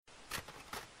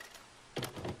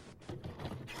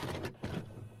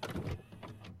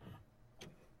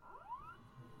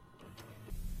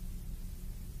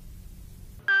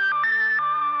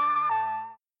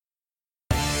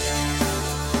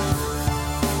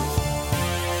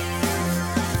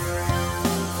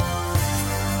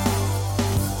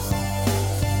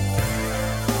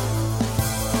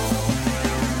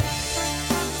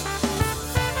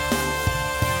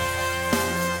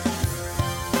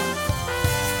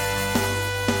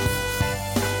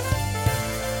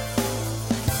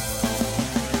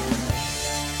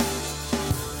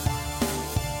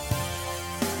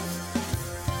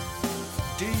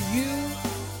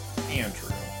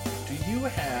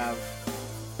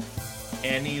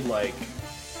any, like,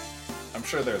 I'm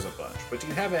sure there's a bunch, but do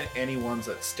you have any ones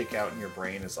that stick out in your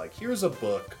brain as like, here's a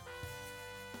book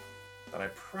that I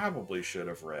probably should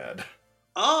have read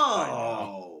by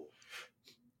now,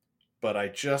 but I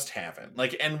just haven't.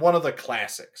 Like, and one of the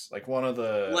classics, like one of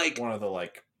the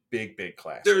like big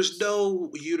classics. There's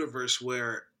no universe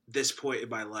where this point in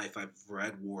my life I've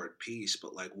read War and Peace,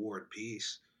 but like War and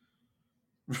Peace.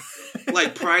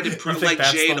 Like Pride and Prejudice,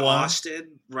 like Jane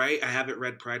Austen, right? I haven't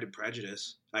read Pride and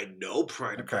Prejudice. I know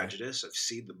Pride and Prejudice. I've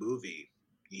seen the movie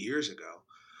years ago.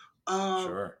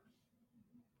 Sure.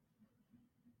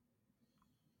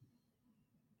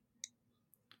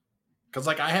 Because,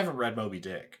 like, I haven't read Moby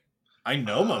Dick. I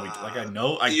know Moby Dick. Like, I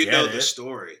know the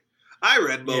story. I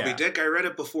read Moby Dick. I read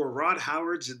it before Ron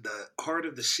Howard's In the Heart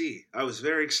of the Sea. I was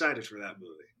very excited for that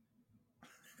movie.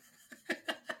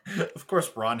 Of course,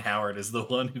 Ron Howard is the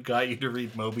one who got you to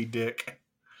read Moby Dick.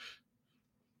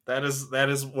 That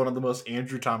is one of the most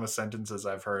Andrew Thomas sentences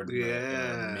I've heard in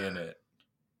a minute.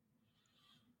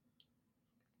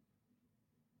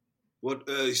 What?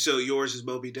 So yours is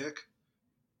Moby Dick?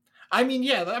 I mean,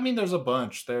 yeah. I mean, there's a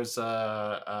bunch. There's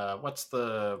what's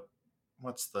the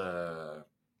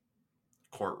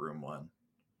courtroom one?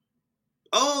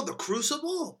 Oh, The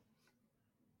Crucible?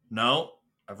 No,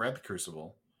 I've read The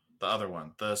Crucible. The other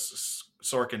one, the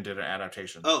Sorkin did an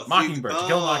adaptation. Oh, Mockingbird, To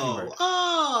Kill a Mockingbird.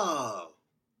 Oh,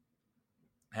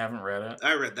 Haven't read it.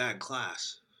 I read that in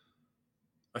class.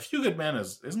 A Few Good Men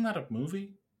isn't that a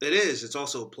movie? It is. It's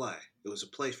also a play. It was a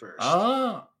play first.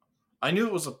 Oh, I knew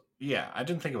it was a. Yeah, I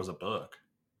didn't think it was a book.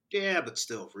 Yeah, but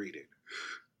still reading.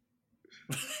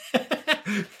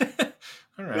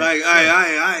 All right.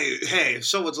 Hey, if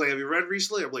someone's like, "Have you read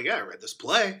recently?" I'm like, "Yeah, I read this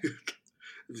play."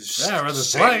 Yeah, I read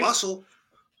this play. Muscle.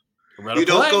 You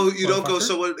don't go.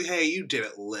 Someone, hey, you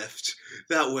didn't lift.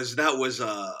 That was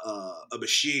a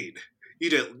machine. You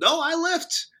didn't. No, I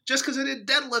lift. Just because I didn't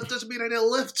deadlift doesn't mean I didn't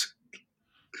lift.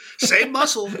 Same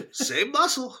muscle. Same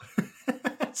muscle.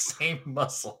 Same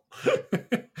muscle.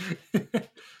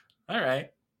 All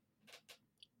right.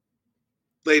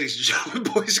 Ladies and gentlemen,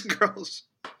 boys and girls.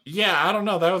 Yeah, I don't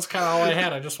know. That was kind of all I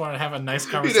had. I just wanted to have a nice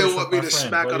conversation. You didn't want me to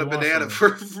smack on a banana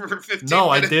for 15 minutes. No,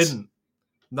 I didn't.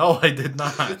 No, I did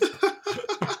not.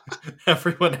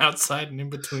 Everyone outside and in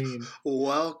between.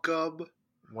 Welcome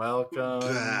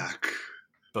back.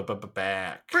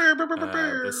 Back.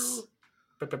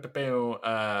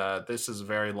 This is a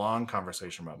very long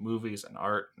conversation about movies and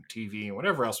art and TV and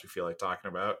whatever else we feel like talking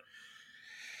about.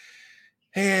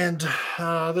 And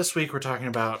this week we're talking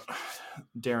about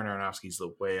Darren Aronofsky's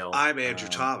The Whale. I'm Andrew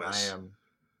Thomas.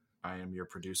 I am your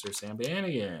producer, Sam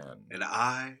Bannigan. And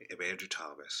I am Andrew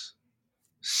Thomas.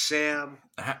 Sam,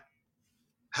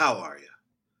 how are you?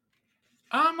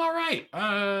 I'm all right.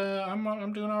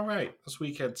 I'm doing all right. This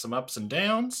week had some ups and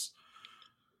downs,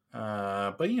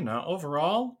 but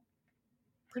overall,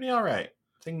 pretty all right.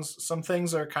 Some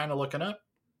things are kind of looking up.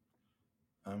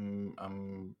 I'm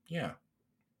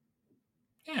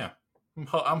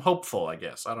hopeful, I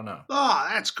guess. I don't know. Oh,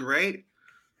 that's great.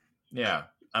 Yeah,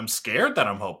 I'm scared that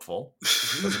I'm hopeful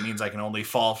because it means I can only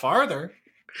fall farther.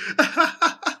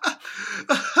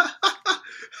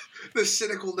 The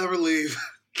cynic will never leave.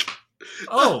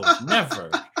 Oh, never.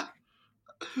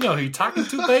 No, who you talking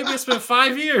to, baby? It's been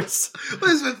 5 years.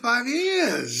 It's been 5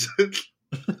 years.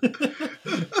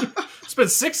 It's been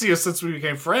 6 years since we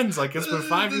became friends. Like, it's been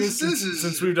 5 years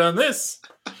since we've done this.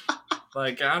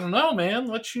 Like, I don't know, man.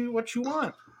 What you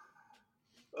want?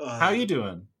 How you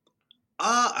doing?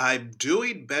 I'm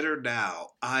doing better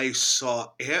now. I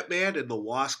saw Ant-Man and the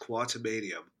Wasp: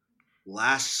 Quantumanium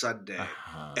last Sunday,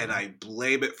 and I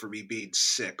blame it for me being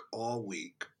sick all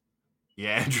week.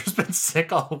 Yeah, Andrew's been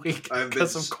sick all week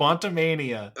because of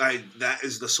Quantumania. That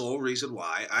is the sole reason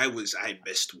why. I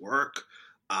missed work.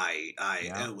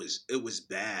 It was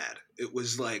bad. It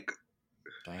was like,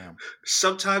 damn.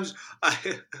 Sometimes I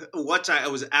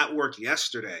was at work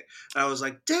yesterday, and I was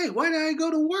like, dang, why did I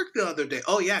go to work the other day?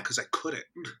 Oh yeah, because I couldn't.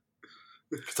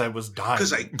 Because I was dying.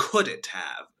 Because I couldn't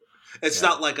have. It's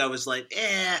not like I was like,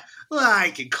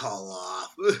 I can call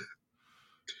off.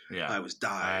 Yeah. I was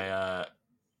dying.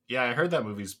 I heard that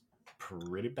movie's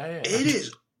pretty bad. It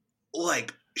is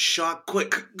like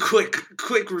quick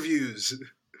reviews.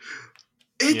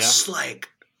 It's like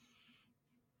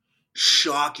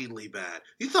shockingly bad.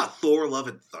 You thought Thor: Love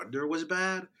and Thunder was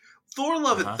bad? Thor: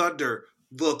 Love and Thunder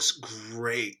looks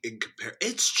great in comparison.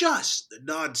 It's just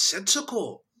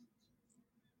nonsensical.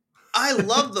 I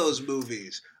love those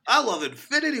movies. I love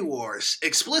Infinity Wars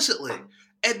explicitly.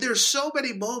 And there's so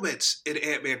many moments in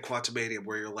Ant-Man Quantumanium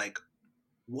where you're like,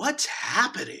 what's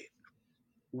happening?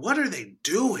 What are they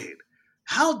doing?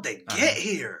 How'd they get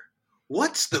here?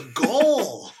 What's the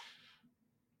goal?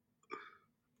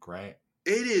 Great.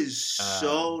 It is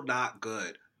so not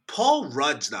good. Paul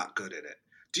Rudd's not good in it.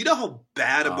 Do you know how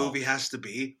bad a movie has to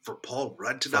be for Paul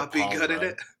Rudd to not be good in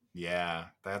it? Yeah,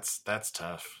 that's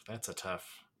tough. That's a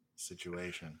tough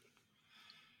situation.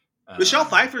 Michelle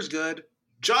Pfeiffer's good.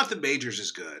 Jonathan Majors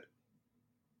is good.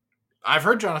 I've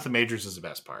heard Jonathan Majors is the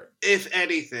best part. If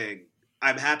anything,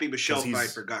 I'm happy Michelle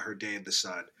Pfeiffer got her day in the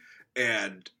sun.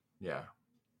 And yeah,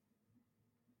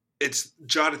 it's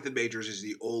Jonathan Majors is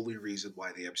the only reason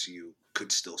why the MCU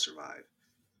could still survive.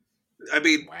 I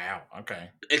mean, wow. Okay.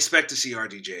 Expect to see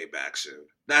RDJ back soon.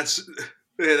 That's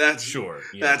sure.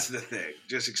 Yeah. That's the thing.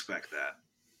 Just expect that.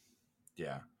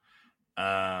 Yeah.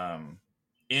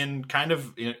 In kind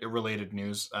of related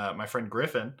news, my friend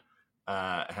Griffin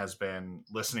has been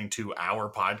listening to our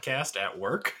podcast at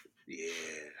work.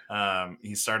 Yeah.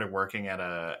 He started working at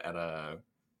a.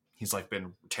 He's like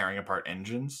been tearing apart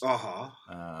engines.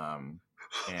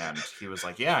 And he was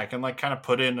like, "Yeah, I can like kind of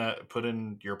put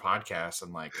in your podcast,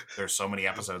 and like there's so many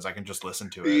episodes I can just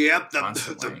listen to it." Yep,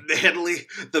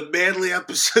 the manly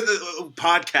episode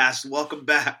podcast. Welcome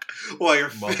back while you're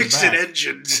fixing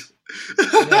engines.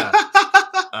 Yeah.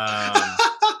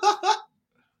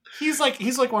 He's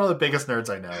like one of the biggest nerds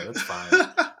I know. It's fine.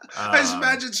 I just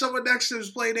imagine someone next to him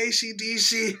is playing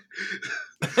AC/DC,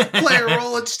 playing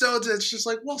Rolling Stones, and it's just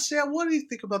like, well, Sam, what do you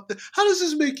think about this? How does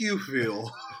this make you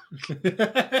feel?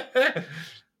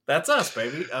 That's us,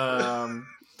 baby.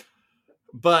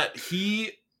 But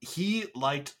he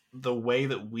liked the way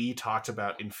that we talked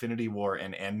about Infinity War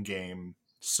and Endgame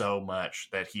so much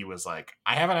that he was like,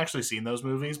 I haven't actually seen those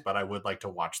movies, but I would like to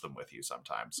watch them with you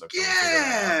sometime. So can we figure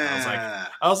that out?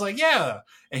 I was like, yeah.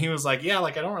 And he was like, yeah,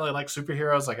 like I don't really like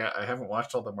superheroes. Like I haven't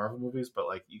watched all the Marvel movies, but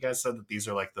like you guys said that these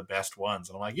are like the best ones.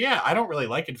 And I'm like, yeah, I don't really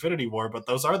like Infinity War, but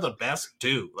those are the best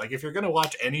two. Like if you're gonna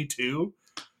watch any two,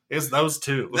 it's those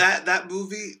two. That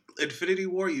movie, Infinity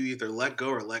War, you either let go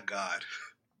or let God.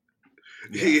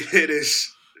 Yeah. It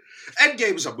is.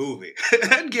 Endgame's a movie.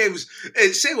 Endgame's,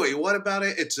 say what you want about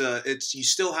it. It's you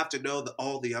still have to know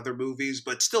all the other movies,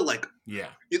 but still like you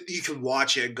can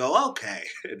watch it and go, okay,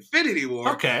 Infinity War.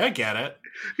 Okay, I get it.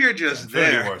 You're just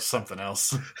Infinity there. War is something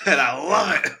else, and I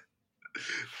love it.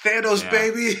 Thanos,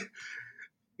 baby.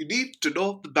 You need to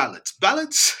know the balance.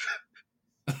 Balance.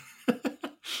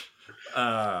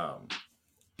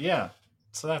 Yeah.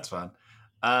 So that's fun.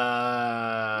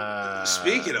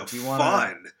 Speaking of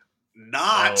fun.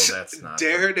 Not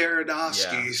Darren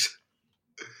Aronofsky's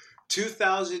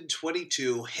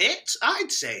 2022 hit.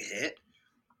 I'd say hit.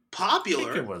 Popular. I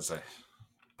think it was a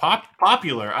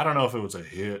popular. I don't know if it was a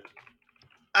hit.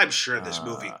 I'm sure this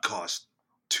movie cost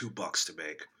 $2 to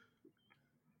make.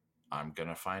 I'm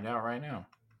gonna find out right now.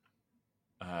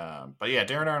 But yeah,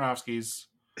 Darren Aronofsky's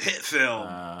hit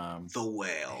film, The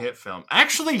Whale. Hit film.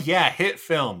 Actually, yeah, hit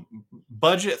film.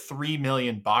 Budget $3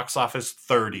 million, box office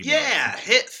 $30 million. Yeah,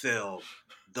 hit film,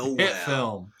 The Whale. Hit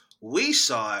film. We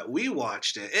saw it. We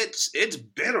watched it. It's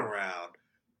been around.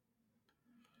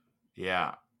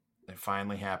 Yeah, it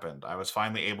finally happened. I was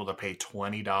finally able to pay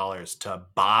 $20 to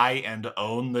buy and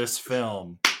own this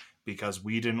film because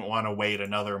we didn't want to wait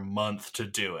another month to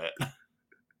do it.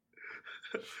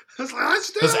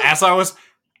 Because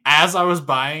as I was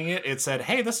buying it, it said,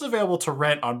 "Hey, this is available to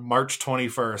rent on March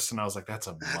 21st," and I was like, "That's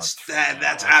a month.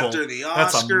 That's after the Oscars.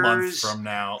 That's a month from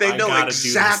now. They know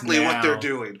exactly what they're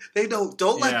doing. They don't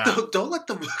let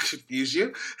them confuse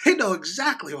you. They know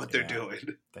exactly what they're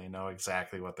doing. They know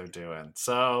exactly what they're doing.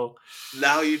 So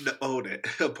now you own it,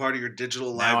 a part of your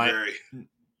digital library.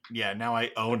 Now I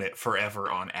own it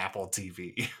forever on Apple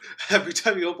TV. Every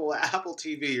time you open Apple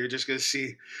TV, you're just gonna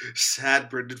see sad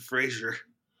Brendan Fraser.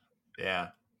 Yeah.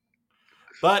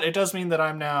 But it does mean that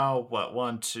I'm now,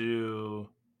 1, 2,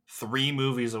 3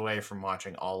 movies away from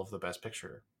watching all of the Best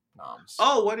Picture noms.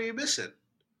 Oh, what are you missing?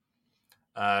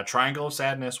 Triangle of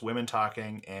Sadness, Women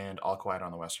Talking, and All Quiet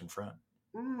on the Western Front.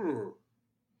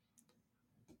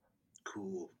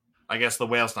 Cool. I guess The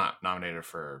Whale's not nominated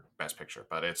for Best Picture,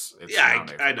 but it's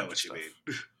nominated I know what you mean.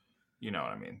 You know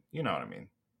what I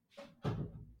mean.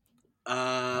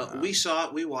 We saw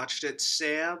it. We watched it.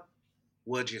 Sam,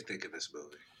 what'd you think of this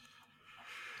movie?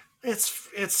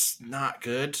 It's not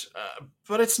good,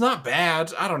 but it's not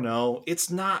bad. I don't know. It's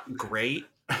not great.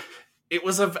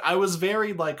 I was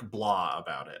very like blah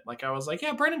about it. Like I was like,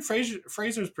 yeah, Brendan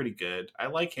Fraser's pretty good. I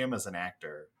like him as an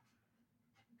actor.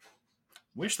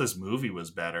 Wish this movie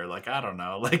was better. Like I don't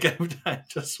know. Like I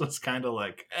just was kind of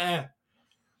like,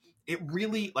 It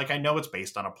really, like I know it's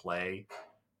based on a play,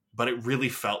 but it really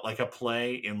felt like a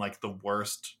play in like the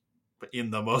worst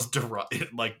in the most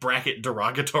like bracket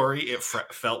derogatory. It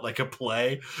felt like a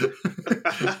play.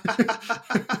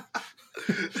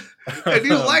 And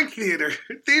you like theater.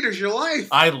 Theater's your life.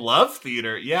 I love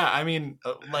theater. Yeah, I mean,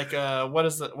 like, what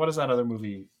is that other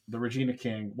movie? The Regina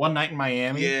King, One Night in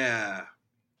Miami. Yeah,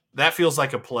 that feels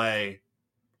like a play.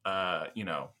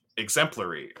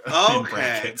 Exemplary in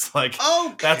brackets. Like,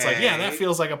 that's like, yeah, that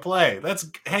feels like a play. That's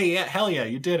hell yeah,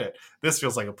 you did it. This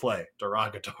feels like a play.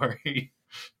 Derogatory.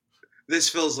 This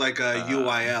feels like a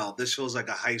UIL. This feels like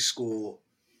a high school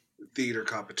theater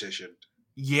competition.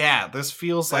 Yeah, this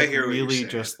feels like really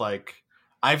just like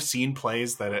I've seen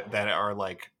plays that are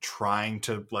like trying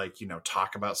to like,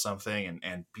 talk about something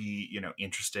and be,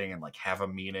 interesting and like have a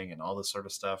meaning and all this sort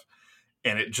of stuff.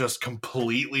 And it just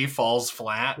completely falls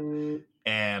flat.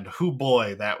 And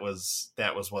boy, that was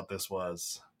what this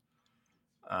was.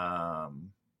 Yeah,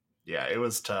 it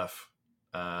was tough.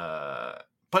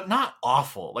 But not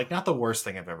awful. Like, not the worst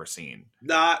thing I've ever seen.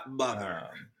 Not Mother.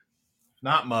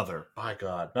 Not Mother. By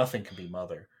God, nothing can be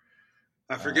Mother.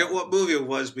 I forget what movie it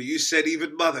was, but you said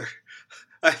even Mother.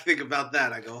 I think about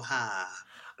that. I go, ha.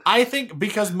 I think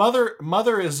because Mother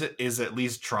is at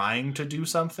least trying to do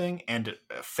something and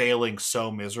failing so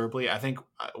miserably. I think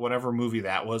whatever movie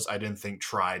that was, I didn't think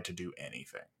tried to do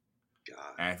anything.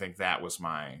 God. And I think that was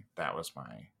my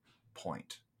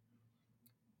point.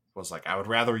 Was like, I would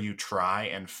rather you try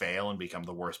and fail and become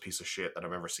the worst piece of shit that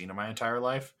I've ever seen in my entire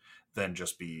life than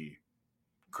just be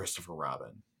Christopher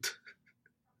Robin.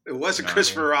 It wasn't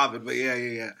Christopher Robin, but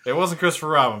yeah. It wasn't Christopher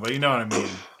Robin, but you know what I mean.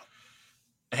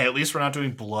 Hey, at least we're not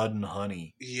doing Blood and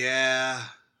Honey. Yeah.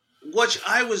 Which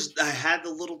I had the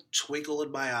little twinkle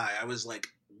in my eye. I was like,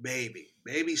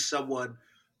 maybe someone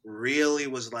really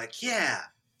was like, yeah,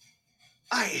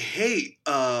 I hate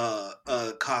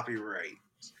copyright.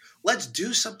 Let's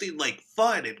do something like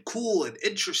fun and cool and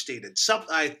interesting and something.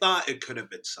 I thought it could have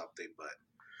been something, but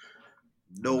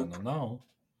nope. No.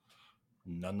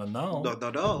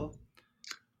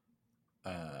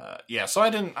 Yeah, so I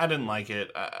didn't like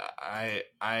it.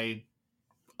 I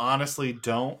honestly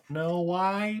don't know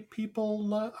why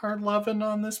people are loving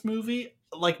on this movie.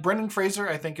 Like, Brendan Fraser,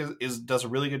 I think does a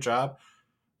really good job.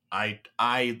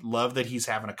 I love that he's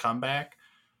having a comeback.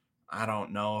 I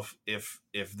don't know if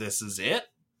this is it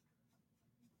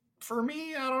for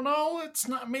me. I don't know. It's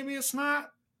not. Maybe it's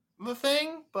not the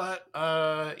thing, but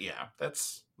yeah,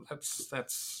 that's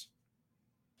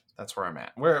where I'm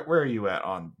at. Where are you at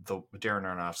on the Darren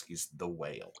Aronofsky's The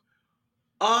Whale?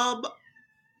 I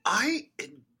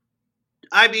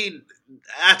mean,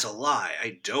 that's a lie.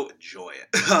 I don't enjoy it,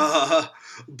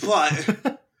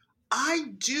 but I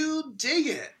do dig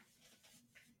it.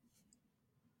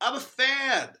 I'm a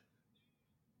fan.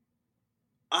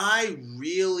 I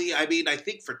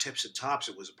think for Tips and Tops,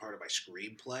 it was a part of my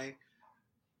screenplay.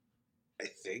 I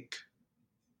think.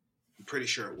 I'm pretty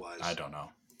sure it was. I don't know.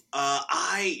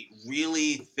 I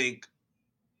really think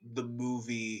the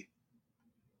movie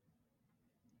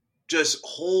just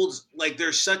holds, like,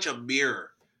 there's such a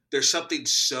mirror. There's something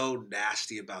so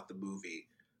nasty about the movie,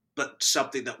 but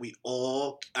something that we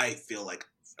all, I feel like,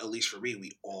 at least for me,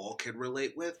 we all can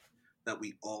relate with, that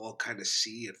we all kind of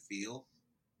see and feel,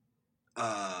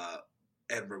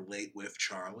 and relate with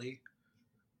Charlie.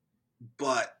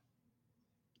 But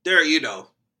there,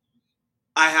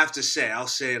 I have to say, I'll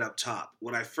say it up top.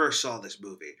 When I first saw this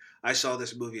movie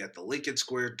at the Lincoln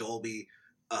Square Dolby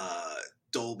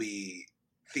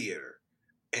Theater.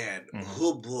 And,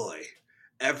 oh boy,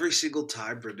 every single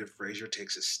time Brendan Fraser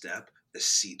takes a step, the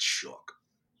seat shook.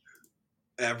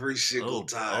 Every single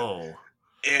time. Oh.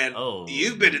 And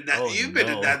you've been in that. You've been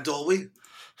in that Dolby.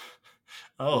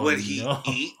 When he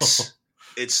eats,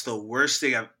 it's the worst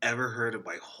thing I've ever heard in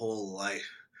my whole life.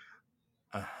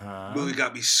 Movie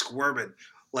got me squirming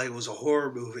like it was a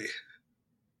horror movie.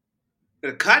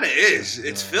 And it kind of is.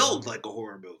 It's filmed like a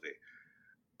horror movie.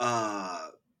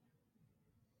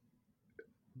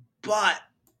 But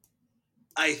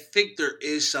I think there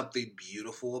is something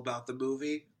beautiful about the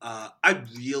movie. I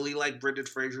really like Brendan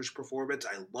Fraser's performance.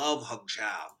 I love Hung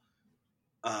Chow.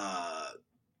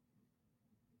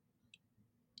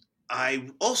 I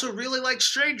also really like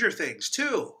Stranger Things,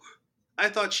 too. I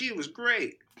thought she was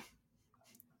great.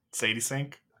 Sadie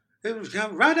Sink? It was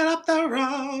running up the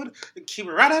road and keep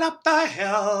running up the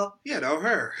hill. You know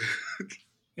her.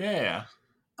 Yeah.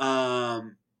 I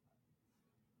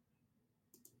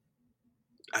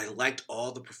liked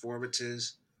all the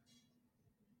performances.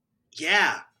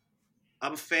 Yeah,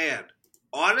 I'm a fan.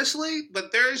 Honestly,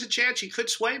 but there is a chance he could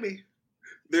sway me.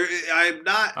 I'm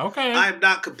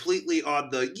not completely on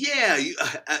the,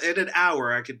 in an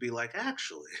hour I could be like,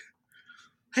 actually,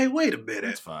 hey, wait a minute.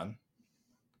 That's fun.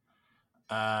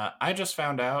 I just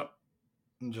found out,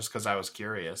 just because I was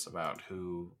curious about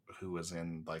who was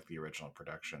in like the original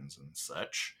productions and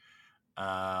such.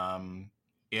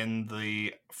 In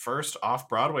the first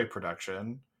off-Broadway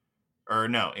production, or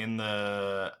no, in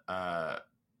the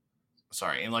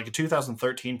in like a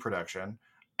 2013 production,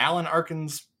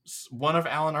 one of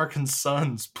Alan Arkin's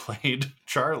sons played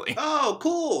Charlie. Oh,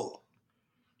 cool.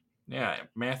 Yeah,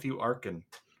 Matthew Arkin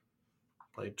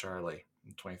played Charlie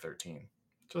in 2013.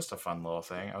 Just a fun little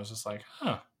thing. I was just like,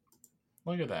 huh,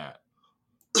 look at that.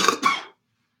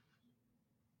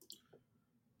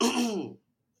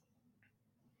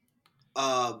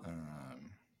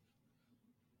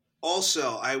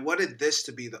 Also, I wanted this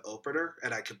to be the opener,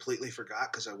 and I completely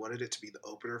forgot because I wanted it to be the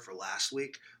opener for last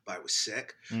week, but I was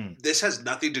sick. This has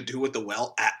nothing to do with The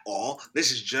Well at all.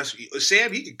 This is just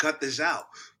Sam. You can cut this out,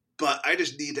 but I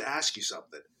just need to ask you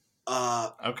something.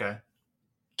 Okay.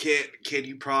 Can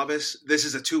you promise? This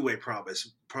is a two-way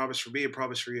promise. Promise for me and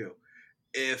promise for you.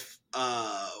 If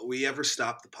we ever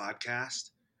stop the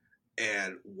podcast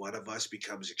and one of us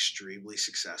becomes extremely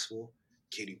successful,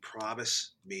 can you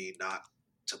promise me not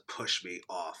to push me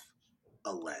off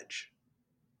a ledge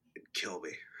and kill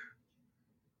me?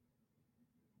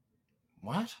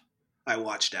 What? I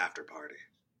watched After Party.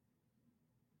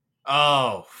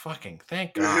 Oh, fucking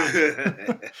thank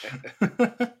God.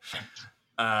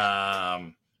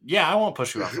 Yeah, I won't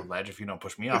push you off a ledge if you don't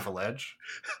push me off a ledge.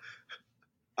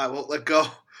 I won't let go.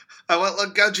 I won't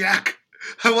let go, Jack.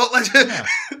 I won't let you.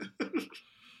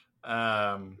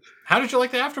 Yeah. How did you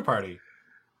like the After Party?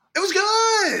 It was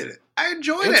good. I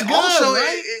enjoyed it. Good, also,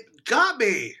 right? it got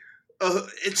me.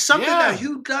 It's something that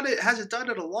Who Done It hasn't done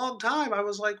in a long time. I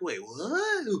was like, wait,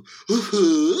 what?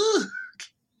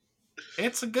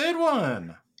 It's a good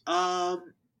one.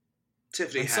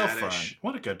 Tiffany Haddish. So fun.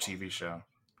 What a good TV show.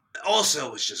 Also,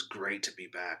 it was just great to be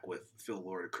back with Phil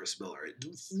Lord and Chris Miller. It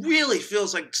really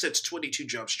feels like since 22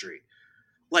 Jump Street.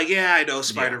 Like, yeah, I know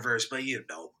Spider-Verse, but you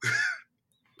know.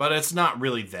 But it's not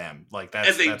really them. Like that's.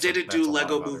 And they didn't do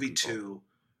Lego Movie 2.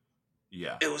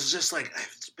 Yeah. It was just like,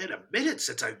 it's been a minute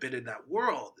since I've been in that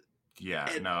world. Yeah,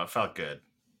 no, it felt good.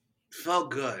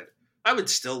 Felt good. I would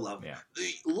still love it.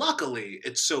 Luckily,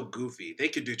 it's so goofy. They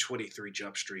could do 23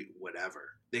 Jump Street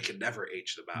whenever. They could never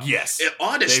age them out. Yes.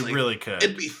 Honestly, they really could.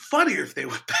 It'd be funnier if they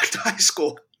went back to high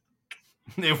school.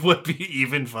 It would be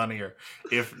even funnier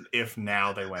if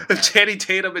now they went back. If Channing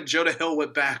Tatum and Jonah Hill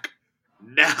went back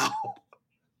now.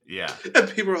 Yeah. And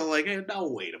people are like, hey, now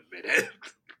wait a minute.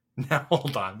 Now,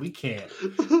 hold on. We can't.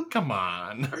 Come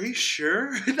on. Are you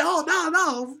sure? No.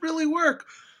 It'll really work.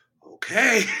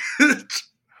 Okay.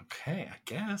 Okay, I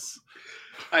guess.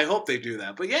 I hope they do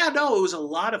that. But yeah, no, it was a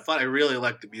lot of fun. I really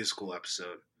liked the musical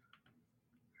episode.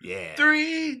 Yeah.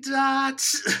 3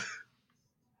 dots.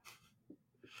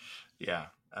 Yeah.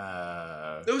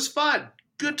 It was fun.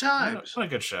 Good times. What a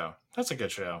good show. That's a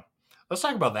good show. Let's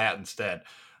talk about that instead.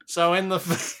 So in the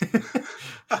first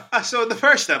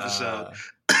episode,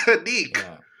 Neek,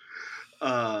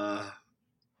 The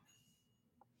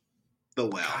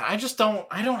Well. God,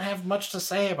 I don't have much to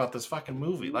say about this fucking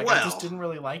movie. Like, I just didn't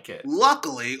really like it.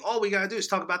 Luckily, all we gotta do is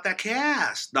talk about that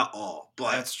cast. Not all,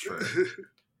 but that's true.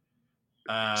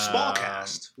 Small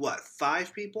cast. What?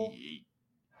 5 people?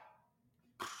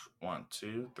 1,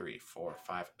 2, 3, 4,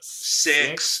 5,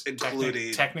 6,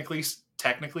 including technically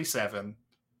 7.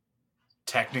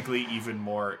 Technically even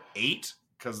more 8,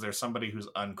 because there's somebody who's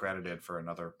uncredited for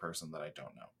another person that I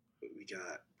don't know. We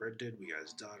got Brendan, we got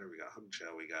his daughter, we got Hung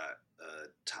Cho, we got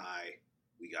Ty,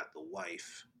 we got the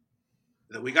wife,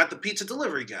 and then we got the pizza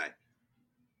delivery guy.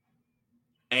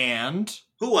 And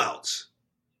who else?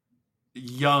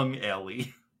 Young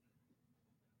Ellie.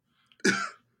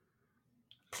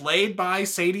 Played by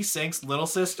Sadie Sink's little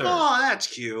sister. Oh, that's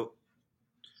cute.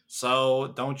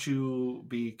 So don't you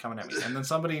be coming at me. And then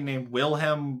somebody named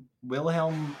Wilhelm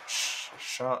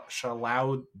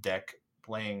Schalaudek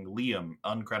playing Liam,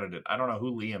 uncredited. I don't know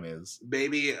who Liam is.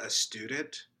 Maybe a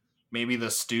student? Maybe the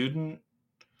student?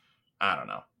 I don't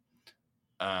know.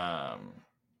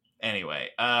 Anyway.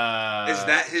 Is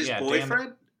that his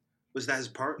boyfriend? Was that his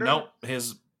partner? Nope.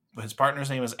 His partner's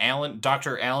name is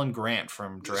Dr. Alan Grant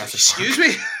from Jurassic Park. Excuse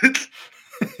me?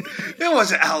 It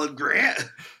wasn't Alan Grant.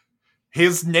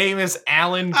 His name is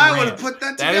Alan Grant. I would have put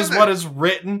that together. That is what is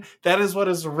written. That is what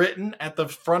is written at the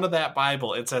front of that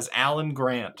Bible. It says Alan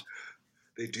Grant.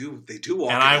 They do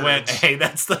walk. And I went, hey,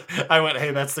 that's the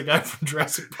guy from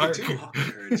Jurassic Park. They do walk in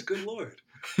herds. Good Lord.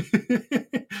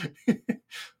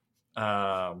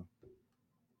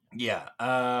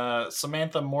 Yeah.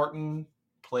 Samantha Morton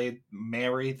played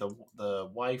Mary, the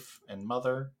wife and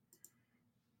mother.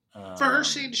 For her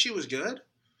scene, she was good.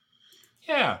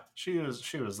 Yeah, she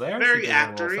was there. Very she did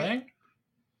her little actory. thing.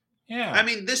 Yeah. I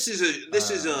mean, this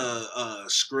is a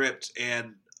script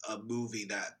and a movie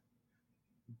that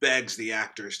begs the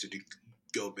actors to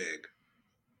go big.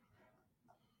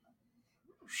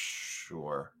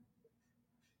 Sure.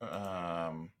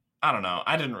 I don't know.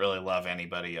 I didn't really love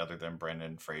anybody other than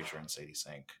Brendan Fraser and Sadie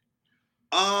Sink.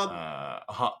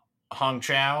 Hong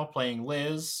Chow playing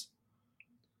Liz.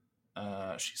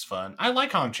 She's fun. I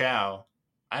like Hong Chow.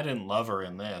 I didn't love her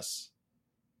in this.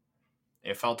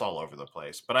 It felt all over the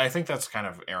place, but I think that's kind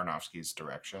of Aronofsky's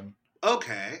direction.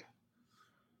 Okay.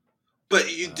 But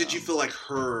did you feel like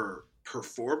her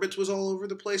performance was all over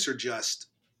the place, or just?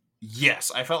 Yes,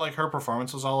 I felt like her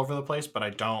performance was all over the place, but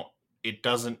it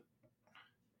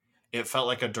felt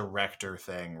like a director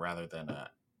thing rather than a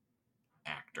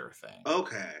actor thing.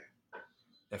 Okay.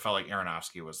 It felt like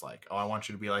Aronofsky was like, oh, I want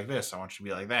you to be like this. I want you to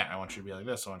be like that. I want you to be like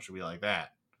this. I want you to be like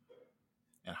that.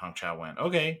 And Hong Chow went,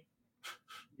 okay.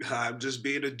 I'm just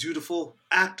being a dutiful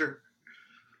actor.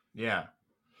 Yeah.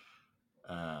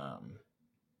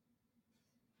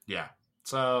 Yeah.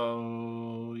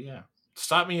 So, yeah.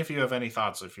 Stop me if you have any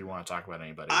thoughts, if you want to talk about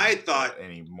anybody. I thought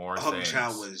any more Hong Chow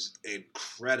was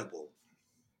incredible.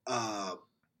 I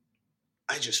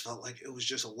just felt like it was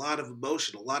just a lot of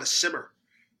emotion, a lot of simmering.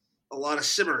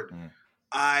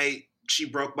 She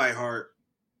broke my heart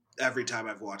every time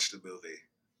I've watched the movie.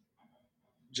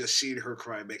 Just seeing her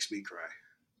cry makes me cry.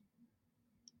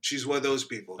 She's one of those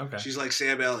people. Okay. She's like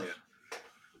Sam Elliott.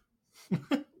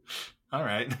 All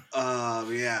right.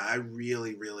 Yeah, I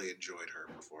really, really enjoyed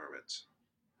her performance.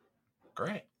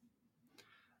 Great.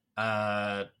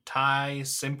 Ty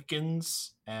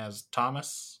Simpkins as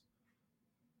Thomas.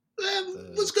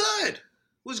 Was good.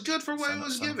 Was good for what it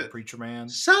was given. Preacher man.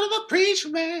 Son of a preacher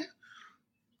man.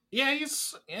 Yeah,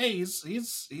 he's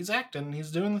acting.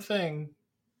 He's doing the thing.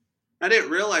 I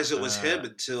didn't realize it was him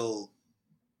until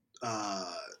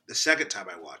the second time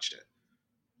I watched it.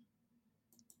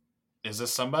 Is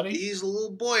this somebody? He's a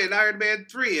little boy in Iron Man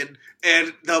 3.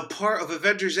 And the part of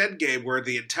Avengers Endgame where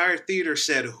the entire theater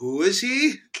said, who is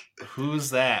he? Who's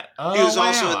that? Oh, he was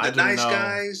also in The Nice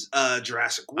Guys,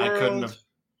 Jurassic World.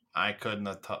 I couldn't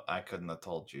have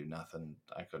told you nothing.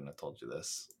 I couldn't have told you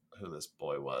who this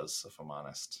boy was, if I'm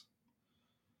honest.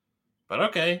 But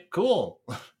okay, cool.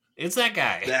 It's that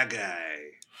guy. That guy.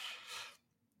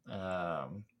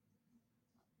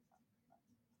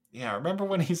 Yeah, remember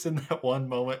when he's in that one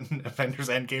moment in Avengers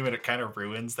Endgame and it kind of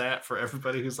ruins that for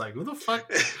everybody who's like, who the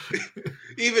fuck?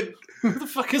 Who the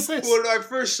fuck is this? When I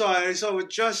first saw it, I saw it with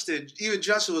Justin. Even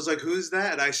Justin was like, who's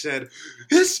that? And I said,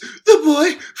 it's the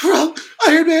boy from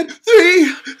Iron Man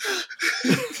 3!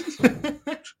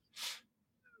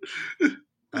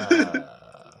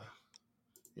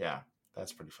 Yeah,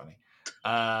 that's pretty funny.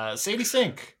 Sadie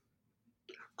Sink.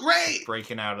 Great.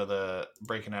 Breaking out of the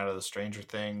Stranger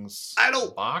Things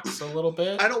box a little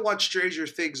bit. I don't watch Stranger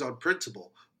Things on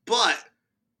principle, but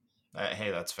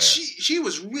hey, that's fair. She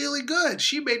was really good.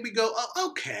 She made me go, oh,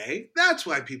 okay, that's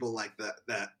why people like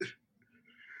that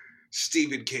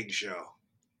Stephen King show,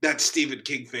 that Stephen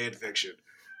King fan fiction.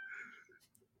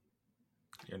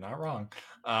 You're not wrong.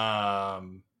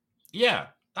 Yeah,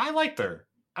 I liked her.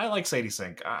 I like Sadie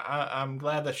Sink. I'm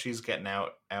glad that she's getting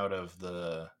out of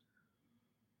the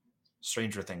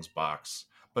Stranger Things box,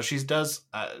 but she does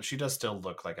still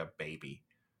look like a baby,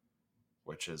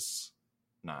 which is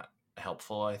not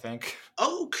helpful, I think.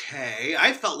 Okay,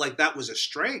 I felt like that was a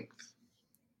strength.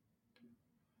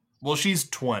 Well, she's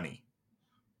 20.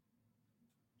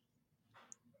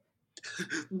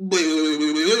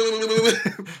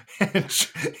 and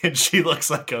she looks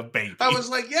like a baby. I was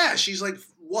like, yeah, she's like,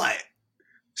 what,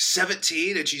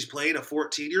 17 and she's playing a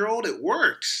 14-year-old? It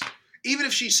works. Even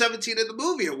if she's 17 in the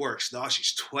movie, it works. No,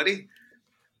 she's 20.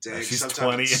 Dang, she's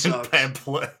 20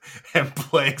 and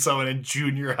playing someone in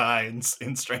junior high in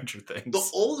Stranger Things. The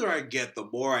older I get, the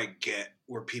more I get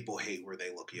where people hate where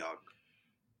they look young.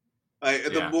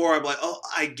 The more I'm like, oh,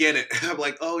 I get it. I'm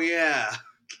like, oh, yeah.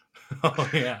 Oh,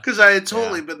 yeah. Because I had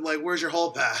totally been like, where's your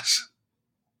hall pass?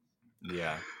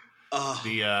 Yeah.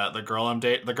 The girl I'm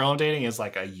dating is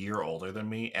like a year older than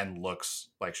me and looks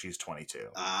like she's 22.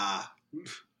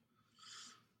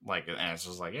 Like, and it's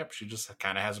just like, yep, she just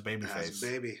kind of has a baby face. Has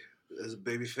a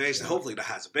baby face. Yeah. Hopefully not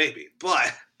has a baby,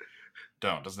 but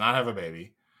does not have a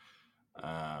baby.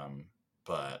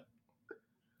 But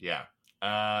yeah.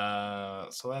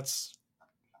 So that's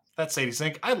Sadie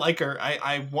Sink. I like her.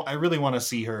 I really want to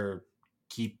see her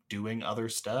keep doing other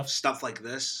stuff. Stuff like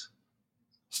this.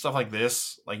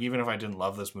 Like even if I didn't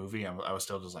love this movie, I was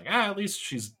still just like, at least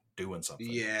she's doing something.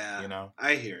 Yeah, you know,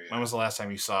 I hear you. When was the last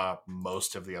time you saw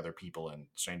most of the other people in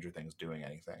Stranger Things doing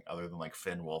anything other than like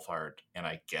Finn Wolfhard and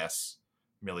I guess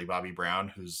Millie Bobby Brown,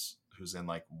 who's in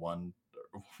like one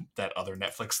that other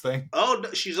Netflix thing? Oh,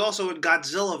 no, she's also in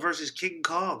Godzilla versus King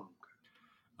Kong.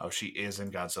 Oh, she is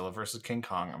in Godzilla versus King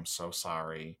Kong. I'm so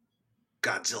sorry.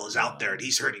 Godzilla's out there and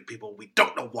he's hurting people. We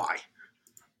don't know why.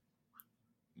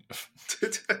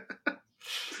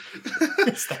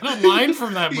 Is that a line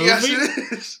from that movie? Yes,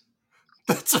 it is.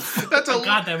 That's a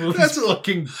God, that movie's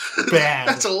fucking bad.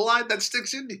 That's a line that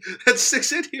sticks in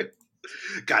you.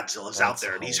 Godzilla's out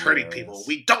there and he's hurting people.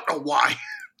 We don't know why.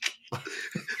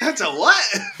 That's a what?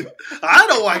 I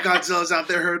know why Godzilla's out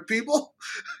there hurting people.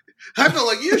 I feel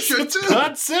like you should too.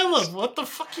 Godzilla. What the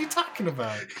fuck are you talking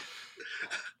about?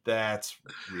 That's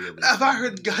really. If I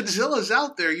heard Godzilla's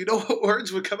out there, you know what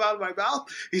words would come out of my mouth?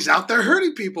 He's out there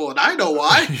hurting people, and I know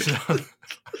why.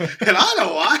 And I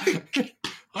know why.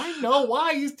 I know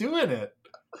why he's doing it.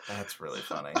 That's really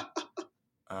funny.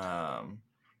 But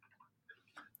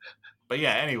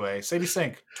yeah, anyway, Sadie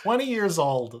Sink, 20 years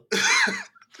old.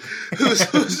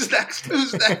 Who's next?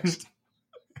 Who's next?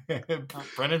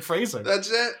 Brendan Fraser.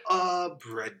 That's it.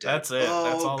 Brendan. That's it.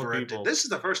 That's all Brendan. the people. This is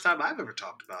the first time I've ever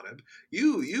talked about him.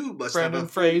 You must Brendan have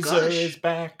a Fraser is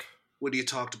back. When you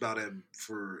talked about him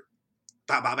for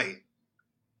Bobby.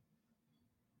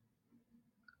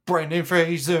 Brendan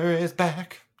Fraser is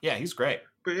back. Yeah, he's great.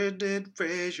 Brendan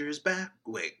Fraser's back.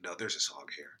 Wait, no, there's a song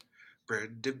here.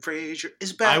 Brendan Fraser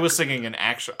is back. I was singing an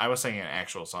actual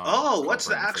song. Oh, what's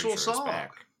the actual song?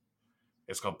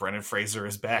 It's called Brendan Fraser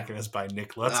is Back, and it's by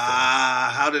Nick Lutzke.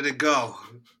 How did it go?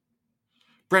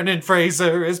 Brendan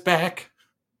Fraser is back.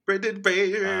 Brendan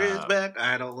Fraser is back.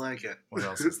 I don't like it. What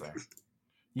else is there?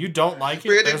 You don't like it?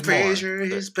 Brendan Fraser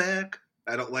is back.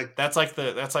 I don't like. That's like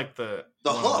the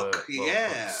hook. Yeah,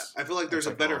 hooks. I feel like there's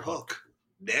a better hook.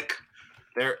 Nick.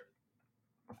 There.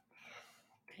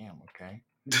 Damn. Okay.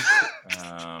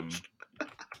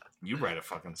 You write a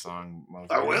fucking song,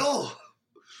 motherfucker. I will.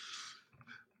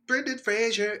 Brendan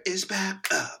Fraser is back.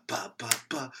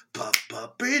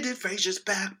 Brendan Fraser's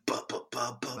back.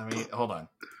 Let me hold on.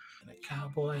 In a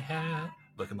cowboy hat,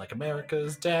 looking like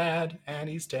America's dad, and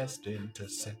he's destined to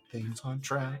set things on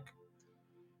track.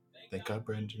 Thank God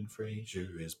Brendan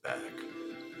Fraser is back.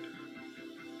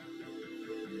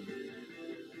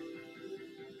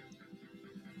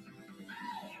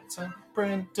 It's a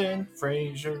Brendan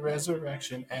Fraser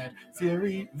resurrection. Add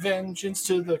Fury Vengeance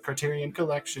to the Criterion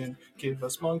Collection. Give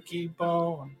us Monkey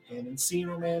Bone in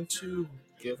Encino Man 2.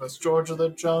 Give us George of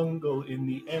the Jungle in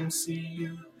the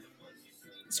MCU.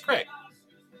 It's great.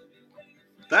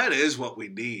 That is what we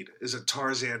need, is a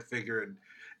Tarzan figure. And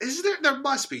is there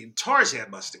must be. Tarzan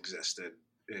must exist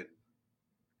in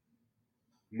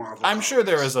Marvel I'm comics. sure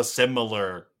there is a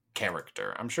similar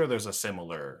character. I'm sure there's a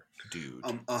similar dude.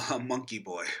 A monkey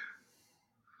boy.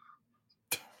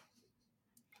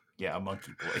 Yeah, a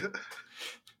monkey boy.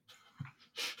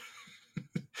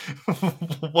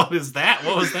 What is that?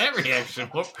 What was that reaction?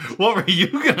 What were you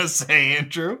gonna say,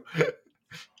 Andrew?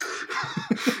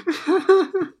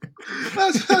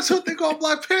 That's what they call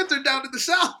Black Panther down in the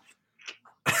South.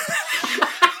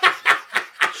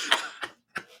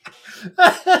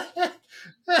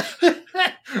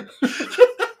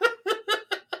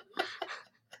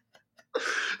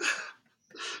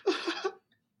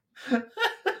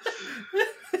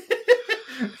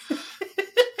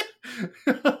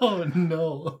 Oh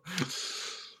no.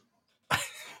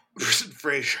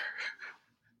 Fraser.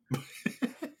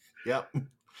 Yep.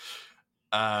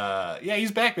 Yeah,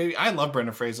 he's back, baby. I love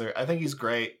Brendan Fraser. I think he's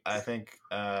great. I think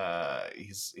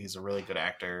he's a really good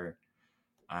actor.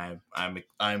 I'm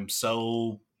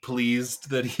so pleased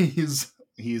that he's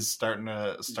starting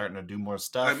to do more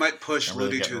stuff. I might push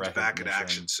Looney Tunes back in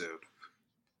action soon.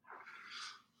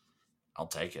 I'll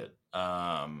take it.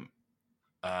 Yeah,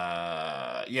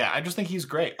 I just think he's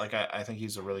great. Like I think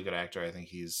he's a really good actor. I think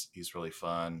he's really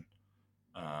fun.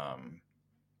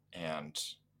 And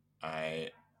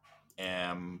I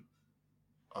am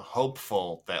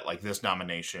hopeful that like this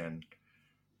nomination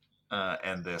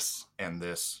and this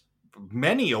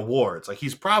many awards, like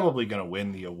he's probably going to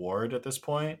win the award at this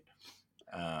point,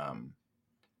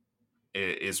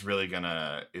 is really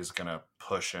gonna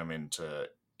push him into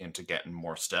getting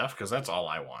more stuff, because that's all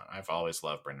I want. I've always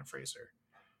loved Brendan Fraser,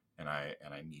 and I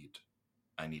need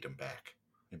him back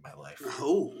in my life.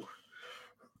 Oh,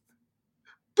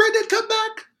 Brendan, come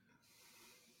back!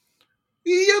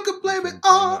 You can blame it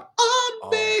all on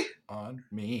me. On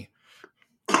me.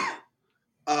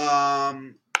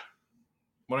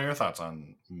 What are your thoughts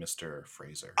on Mr.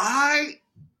 Fraser? I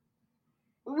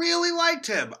really liked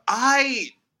him.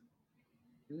 I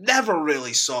never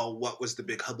really saw what was the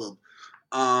big hubbub.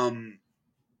 How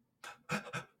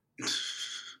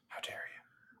dare you?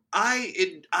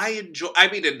 I enjoy.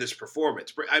 I mean, in this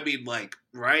performance, I mean, like,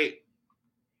 right?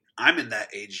 I'm in that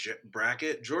age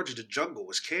bracket. George of the Jungle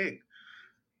was king.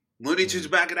 Looney Tunes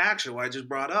back in action. What I just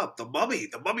brought up, the Mummy.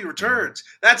 The Mummy Returns.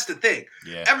 That's the thing.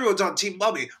 Yeah. Everyone's on Team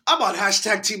Mummy. I'm on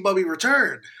hashtag Team Mummy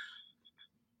Return.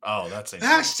 Oh, that's it.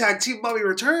 Hashtag Team Mummy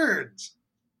Returns.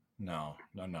 No.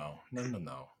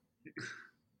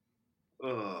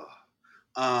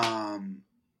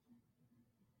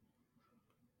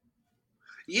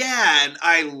 Yeah, and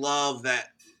I love that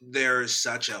there is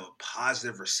such a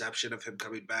positive reception of him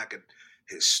coming back and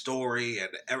his story, and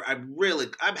I'm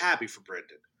happy for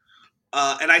Brendan.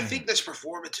 And I think this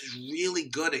performance is really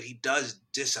good, and he does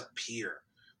disappear.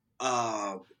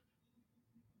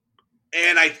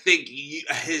 And I think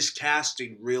his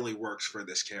casting really works for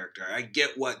this character. I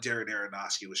get what Darren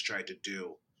Aronofsky was trying to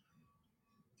do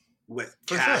with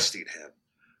casting him.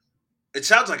 It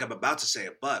sounds like I'm about to say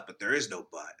a but there is no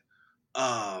but.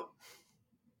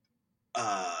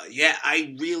 Yeah,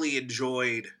 I really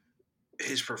enjoyed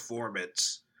his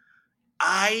performance.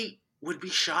 I would be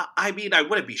shocked. I mean, I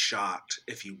wouldn't be shocked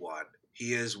if he won.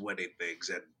 He is winning things,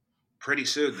 and pretty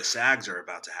soon the SAGs are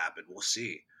about to happen. We'll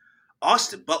see.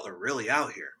 Austin Butler really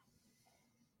out here.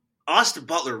 Austin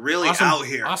Butler really out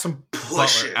here. Awesome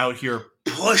pushing. Butler out here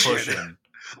pushing.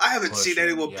 I haven't seen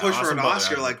anyone push for an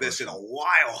Oscar like this in a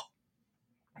while.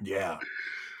 Yeah.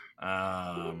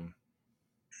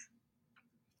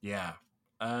 Yeah.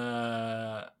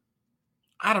 I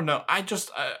don't know.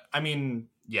 I mean,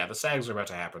 yeah, the SAGs are about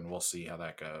to happen. We'll see how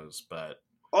that goes. But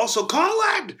also,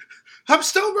 Colin! I'm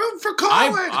still rooting for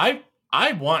Colin!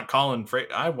 I want Colin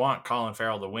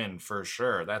Farrell to win for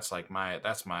sure. That's like my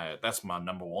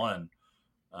number one.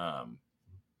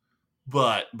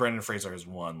 But Brendan Fraser has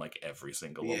won like every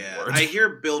single award. I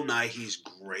hear Bill Nighy's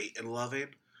great in Loving.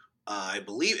 I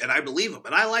believe him,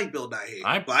 and I like Bill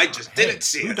Nighy, but I just didn't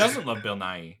see it. Who doesn't love Bill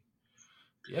Nighy?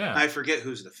 Yeah, I forget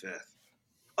who's the fifth.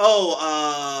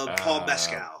 Oh, Paul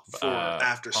Mescal for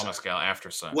After Sun. Paul Mescal,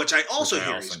 After Sun, which I also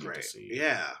hear is great.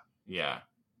 Yeah.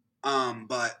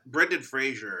 But Brendan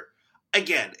Fraser,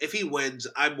 again, if he wins,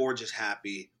 I'm more just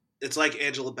happy. It's like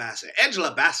Angela Bassett.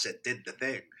 Angela Bassett did the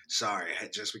thing. Sorry,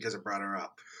 just because I brought her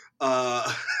up.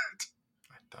 I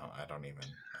don't even.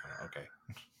 Okay.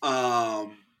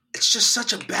 It's just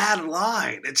such a bad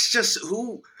line. It's just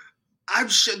who. I'm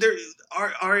sure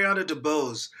Ariana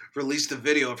DeBose released a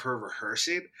video of her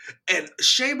rehearsing, and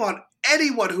shame on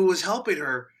anyone who was helping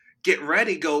her get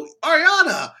ready. Go,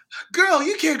 Ariana, girl,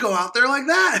 you can't go out there like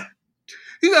that.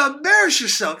 You gotta embarrass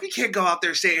yourself. You can't go out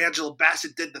there and say Angela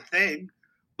Bassett did the thing.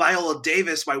 Viola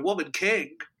Davis, my woman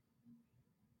king.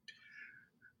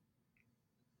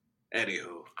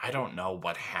 Anywho. I don't know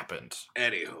what happened.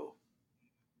 Anywho.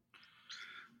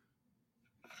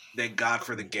 Thank God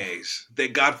for the gays.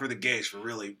 Thank God for the gays for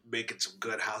really making some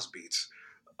good house beats.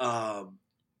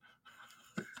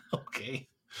 Okay.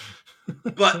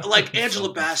 But like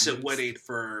Angela Bassett winning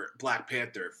for Black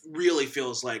Panther really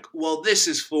feels like, well, this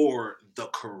is for the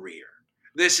career.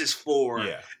 This is for,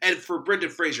 and for Brendan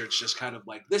Fraser, it's just kind of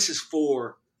like, this is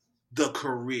for the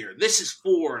career. This is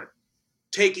for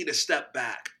taking a step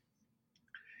back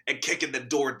and kicking the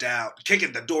door down,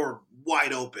 kicking the door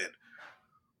wide open.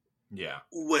 Yeah.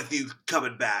 With you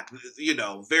coming back. You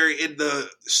know, very in the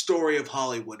story of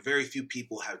Hollywood, very few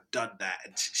people have done that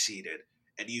and succeeded.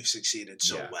 And you've succeeded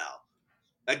so well.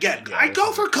 Again, I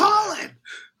go for Colin.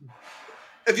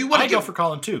 If you want to go for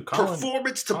Colin too.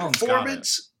 Performance to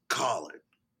performance, Colin.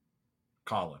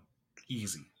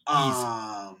 Easy.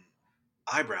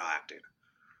 Eyebrow acting.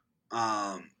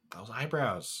 Those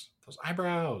eyebrows.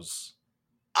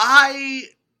 I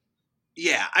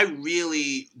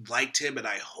really liked him, and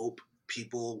I hope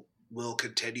people will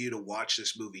continue to watch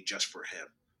this movie just for him.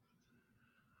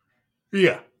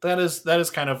 Yeah, that is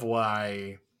kind of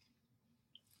why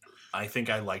I think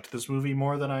I liked this movie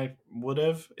more than I would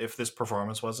have. If this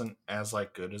performance wasn't as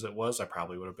like good as it was, I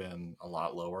probably would have been a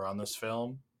lot lower on this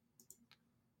film.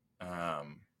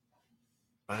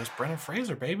 But it's Brendan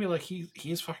Fraser, baby. Like he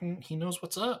knows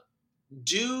what's up.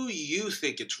 Do you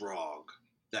think it's wrong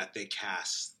that they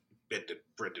cast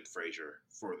Brendan Fraser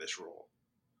for this role,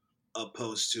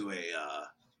 opposed to a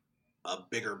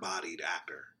bigger bodied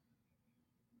actor?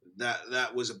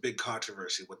 That was a big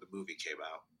controversy when the movie came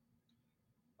out.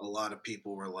 A lot of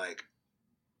people were like,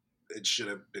 it should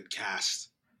have been cast.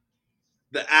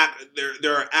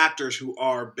 There are actors who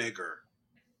are bigger,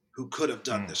 who could have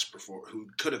done this before, who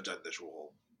could have done this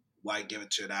role. Why give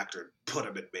it to an actor and put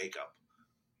him in makeup?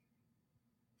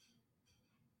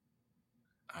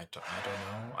 don't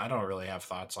know. I don't really have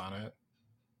thoughts on it.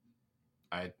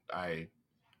 I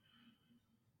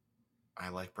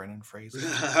like Brendan Fraser.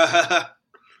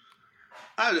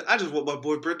 I just want my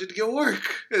boy Brendan to get work.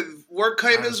 And work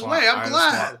came his way. I'm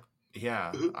glad.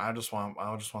 I just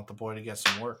want the boy to get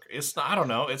some work. It's not, I don't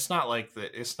know. It's not like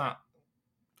that. It's not.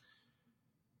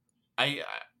 I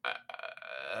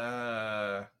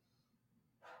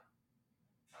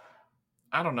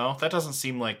don't know. That doesn't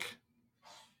seem like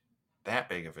that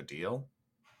big of a deal.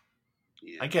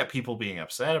 Yeah. I get people being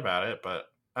upset about it, but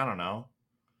I don't know.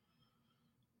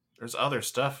 There's other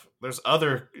stuff. There's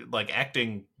other like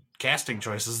casting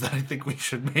choices that I think we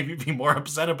should maybe be more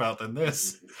upset about than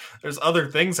this. There's other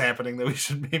things happening that we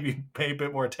should maybe pay a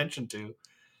bit more attention to.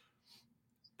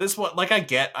 This one, like,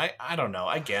 I don't know.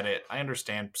 I get it. I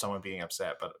understand someone being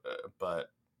upset,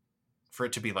 but for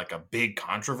it to be like a big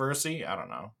controversy, I don't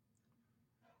know.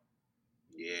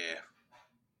 Yeah.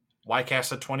 Why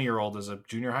cast a 20-year-old as a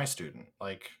junior high student?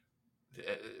 Like,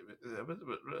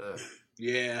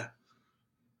 yeah.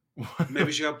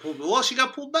 Maybe she got pulled. Well, she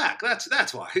got pulled back.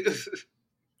 That's why.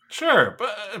 Sure,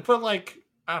 but like,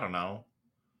 I don't know.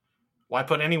 Why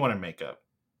put anyone in makeup?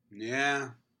 Yeah.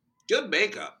 Good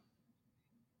makeup.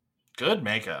 Good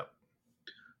makeup.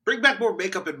 Bring back more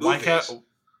makeup in movies.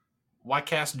 Why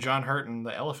cast John Hurt in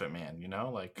The Elephant Man? You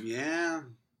know, like, yeah.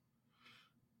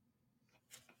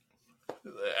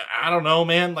 I don't know,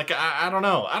 man. Like, I don't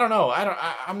know.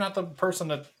 I'm not the person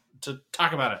to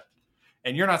talk about it,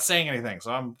 and you're not saying anything.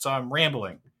 So I'm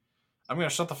rambling. I'm gonna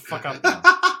shut the fuck up now.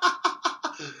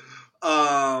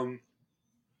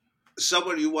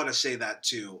 Someone you want to say that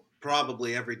to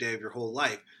probably every day of your whole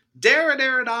life, Darren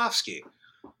Aronofsky.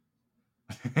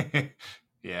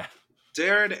 Yeah.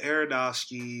 Darren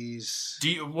Aronofsky's. Do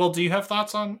you have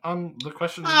thoughts on the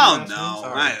question? Oh no,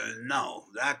 no.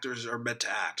 Actors are meant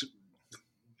to act.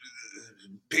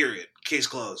 Period. Case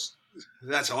closed.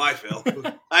 That's how I feel.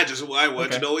 I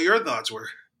wanted to know what your thoughts were.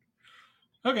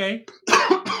 Okay.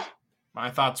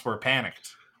 My thoughts were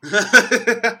panicked.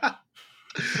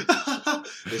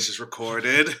 This is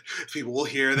recorded. People will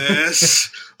hear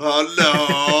this. Oh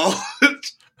no.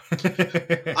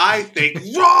 I think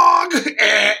wrong.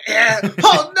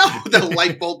 Oh no! The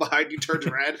light bulb behind you turns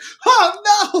red. Oh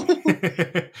no!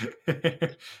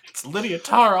 It's Lydia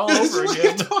Tarr all over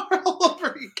again.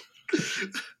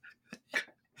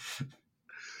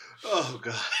 Oh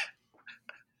god.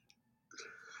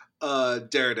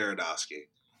 Darren Aronofsky.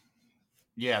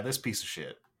 Yeah, this piece of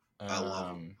shit. I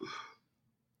love him.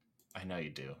 I know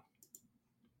you do.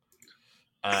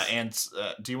 And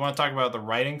do you want to talk about the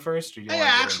writing first? Or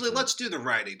let's do the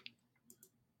writing.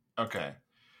 Okay.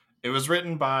 It was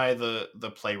written by the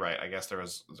playwright. I guess there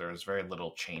was very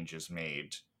little changes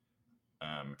made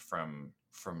from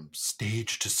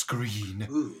stage to screen.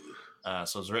 So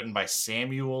it was written by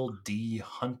Samuel D.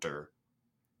 Hunter.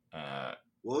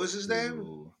 What was his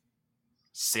name?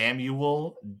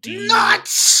 Samuel D.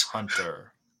 Nuts!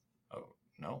 Hunter. Oh,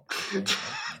 no. Okay, no,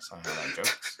 that's not how that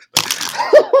goes.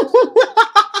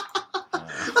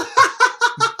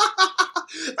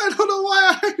 I don't know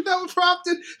why that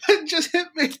prompted. It just hit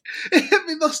me. It hit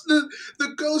me.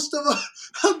 The ghost of a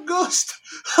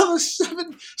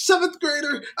seventh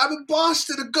grader. I'm in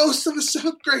Boston. A ghost of a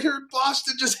seventh grader in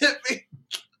Boston just hit me.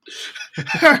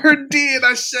 I heard D and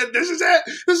I said, "This is it.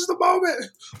 This is the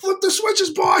moment. Flip the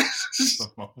switches, boys." This is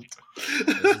the moment.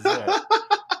 This is it.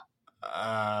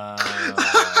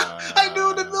 I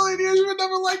knew in a million years you would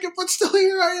never like it, but still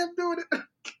here I am doing it.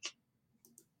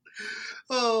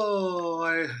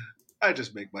 Oh, I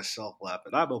just make myself laugh,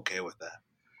 and I'm okay with that.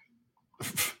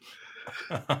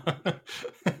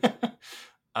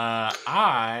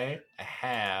 I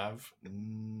have.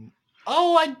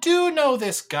 Oh, I do know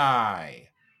this guy.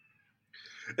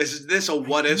 Is this a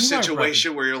what if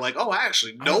situation where you're like, oh, I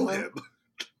actually know him?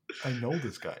 I know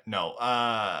this guy. No,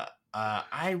 I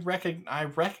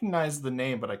recognize the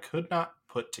name, but I could not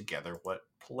put together what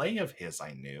play of his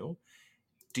I knew.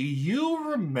 Do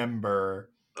you remember?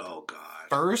 Oh God!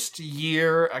 First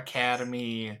year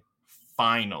Academy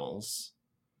finals,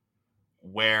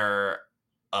 where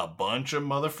a bunch of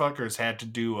motherfuckers had to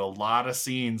do a lot of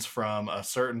scenes from a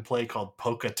certain play called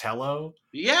Pocatello.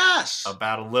 Yes.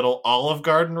 About a little Olive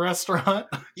Garden restaurant.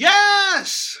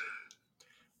 Yes.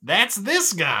 That's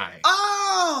this guy.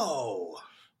 Oh.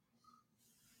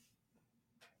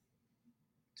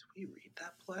 Did we read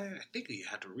that play? I think you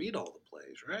had to read all the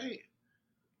plays, right?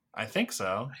 I think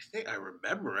so. I think I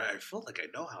remember it. I feel like I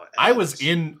know how it ends.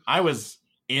 I was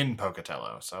in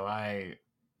Pocatello, so I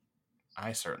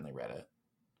certainly read it.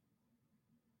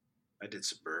 I did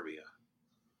Suburbia.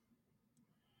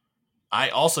 I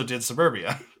also did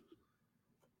Suburbia.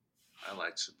 I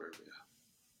liked Suburbia.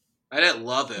 I didn't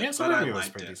love it, but I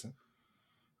liked it. Decent.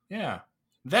 Yeah.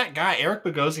 That guy, Eric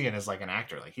Bogosian, is like an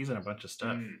actor. Like, he's in a bunch of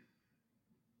stuff.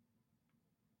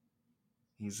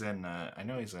 He's in, I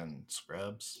know he's in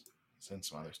Scrubs. He's in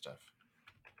some other stuff.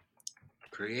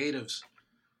 Creatives.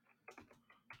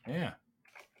 Yeah.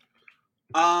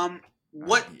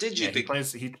 What did you think?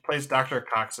 He plays Dr.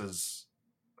 Cox's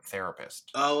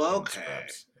therapist. Oh, okay.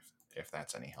 Scrubs, if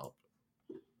that's any help.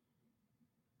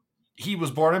 He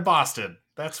was born in Boston.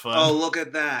 That's fun. Oh, look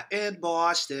at that. In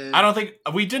Boston. I don't think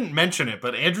we didn't mention it,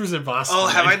 but Andrew's in Boston. Oh,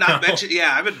 have I not mentioned?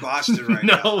 Yeah, I'm in Boston right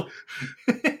now.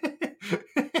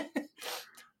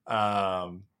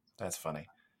 No. That's funny.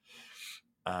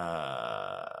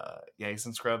 Yeah, he's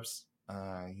in Scrubs.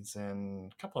 He's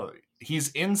in a couple of. He's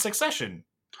in Succession.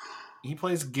 He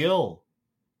plays Gil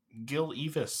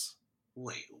Evis.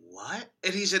 Wait, what?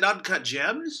 And he's in Uncut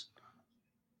Gems?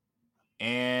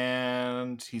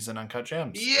 And he's in Uncut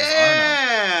Gems.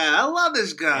 Yeah, I love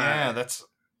this guy. Yeah,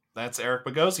 that's Eric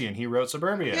Bogosian. He wrote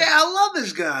Suburbia. Yeah, I love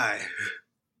this guy.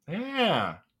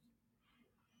 Yeah.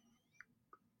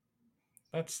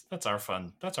 That's our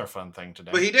fun thing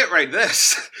today. But he didn't write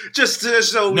this. Just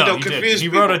so we don't confuse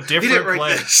people. He wrote a different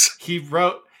play. This.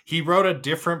 He wrote a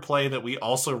different play that we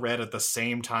also read at the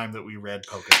same time that we read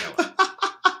Pocatello.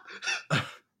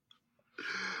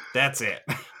 That's it.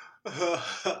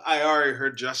 I already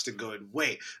heard Justin going,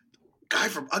 wait, guy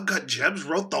from Uncut Gems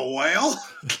wrote The Whale?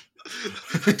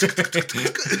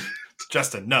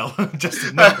 Justin, no.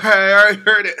 I already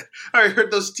heard it. I already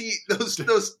heard those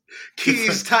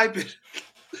keys typing.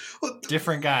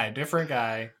 Different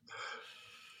guy.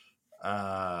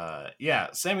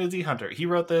 Yeah, Samuel D. Hunter. He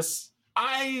wrote this.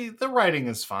 The writing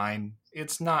is fine.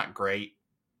 It's not great.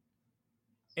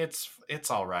 It's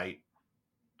all right.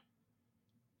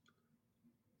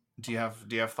 Do you have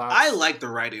thoughts? I like the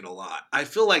writing a lot. I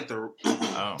feel like the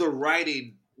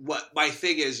writing. What my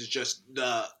thing is just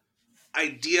the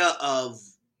idea of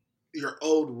your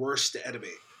own worst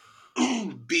enemy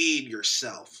being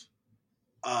yourself.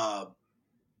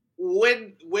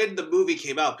 When the movie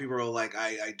came out, people were like,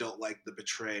 I don't like the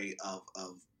portray of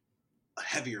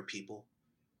heavier people.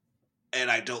 And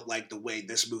I don't like the way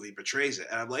this movie portrays it.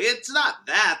 And I'm like, it's not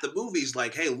that. The movie's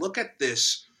like, hey, look at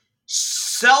this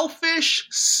selfish,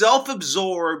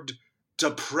 self-absorbed,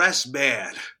 depressed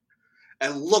man.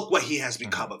 And look what he has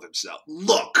become of himself.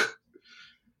 Look.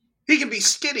 He can be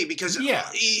skinny because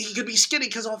he could be skinny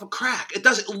because of a crack. It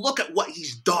doesn't look at what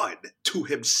he's done to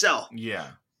himself. Yeah.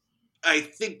 I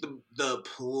think the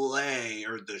play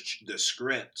or the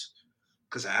script,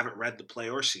 because I haven't read the play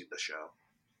or seen the show.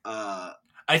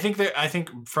 I think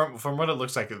from what it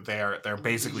looks like, they're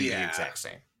basically the exact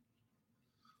same.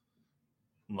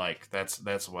 Like that's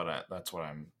what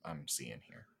I'm seeing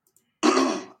here.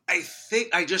 I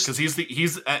think I just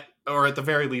because or at the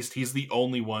very least he's the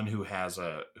only one who has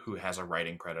a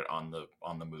writing credit on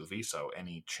the movie. So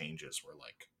any changes were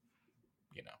like,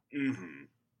 you know. Mm-hmm.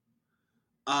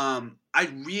 I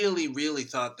really, really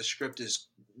thought the script is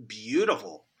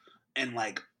beautiful and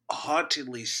like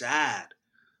hauntingly sad.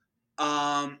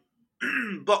 But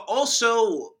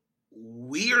also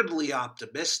weirdly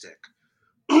optimistic.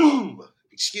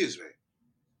 Excuse me.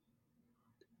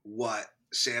 What?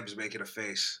 Sam's making a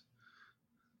face.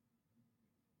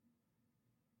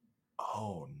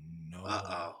 Oh, no.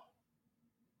 Uh-oh.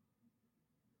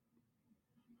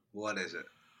 What is it?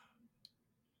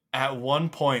 At one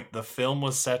point, the film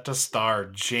was set to star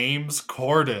James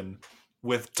Corden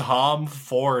with Tom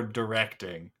Ford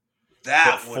directing.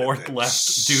 But Ford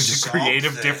left due to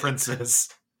creative differences.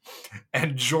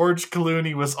 And George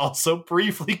Clooney was also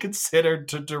briefly considered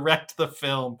to direct the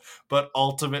film, but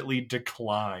ultimately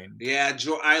declined. Yeah,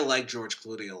 I like George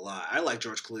Clooney a lot. I like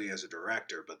George Clooney as a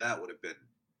director, but that would have been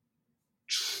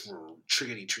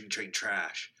train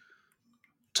trash.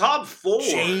 Tom Ford.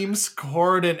 James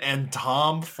Corden and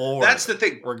Tom Ford. That's the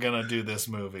thing. We're going to do this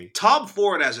movie. Tom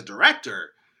Ford as a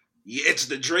director, it's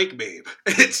the Drake meme.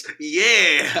 It's,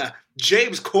 yeah.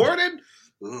 James Corden?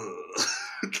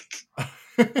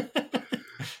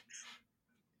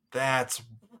 That's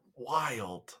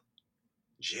wild.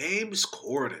 James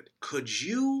Corden.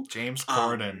 James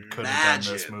Corden could have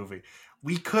done this movie.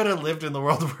 We could have lived in the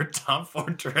world where Tom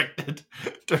Ford directed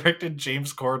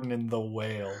James Corden in The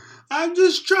Whale. I'm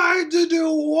just trying to do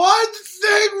one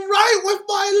thing right with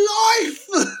my life.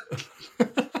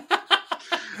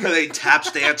 And they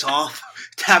tap dance off.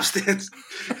 Tap dance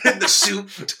in the soup.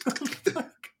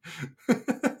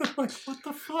 Like, what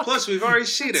the fuck? Plus, we've already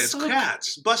seen it. It's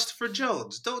Cats. Bust for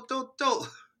Jones. Don't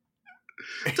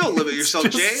limit yourself,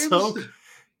 James.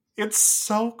 It's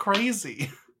so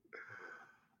crazy.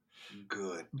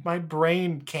 good. My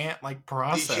brain can't like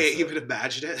process. You can't even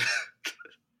imagine it.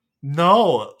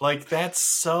 No, like that's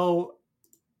so.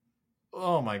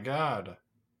 Oh my god.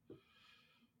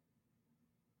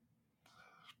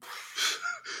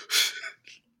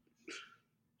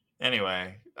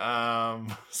 Anyway,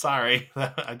 sorry,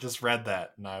 I just read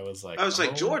that and I was like,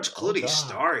 George Clooney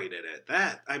starring in it.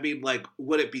 That, I mean, like,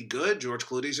 would it be good? George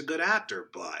Clooney's a good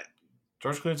actor, but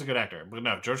George Clooney's a good actor, but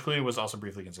no, George Clooney was also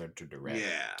briefly considered to direct.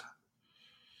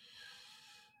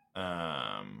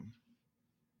 Yeah.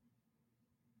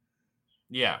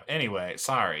 Yeah. Anyway,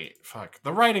 sorry. Fuck.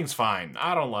 The writing's fine.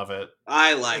 I don't love it.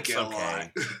 I like it a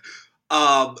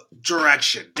lot.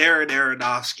 Direction. Darren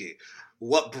Aronofsky.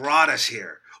 What brought us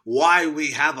here? Why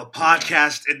we have a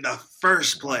podcast in the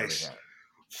first place?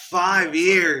 5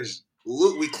 years.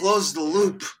 We closed the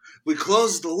loop. We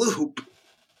closed the loop.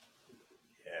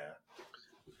 Yeah.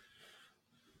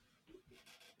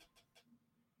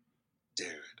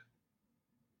 Darren.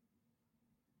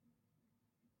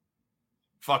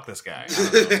 Fuck this guy.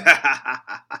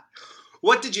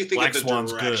 What did you think Black of the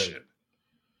Swan's direction? Good.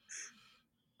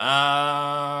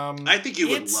 I think you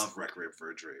would love Requiem for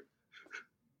a Dream.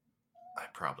 I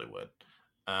probably would.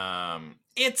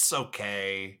 It's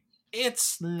okay.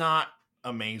 It's not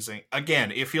amazing.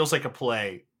 Again, it feels like a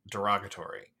play.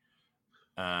 Derogatory.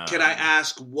 Can I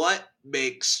ask what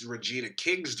makes Regina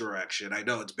King's direction? I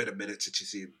know it's been a minute since you've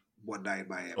seen One Night in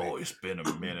Miami. Oh, it's been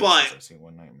a minute since I've seen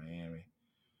One Night in Miami.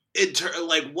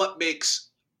 What makes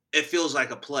it feels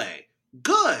like a play?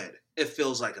 Good. It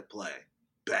feels like a play.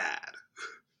 Bad.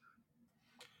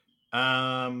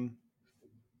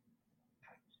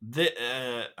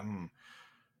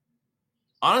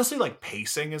 Honestly, like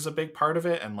pacing is a big part of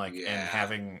it, and like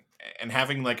and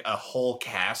having like a whole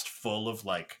cast full of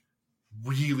like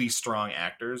really strong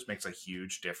actors makes a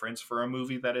huge difference for a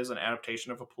movie that is an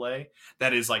adaptation of a play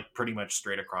that is like pretty much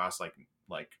straight across like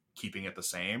keeping it the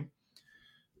same.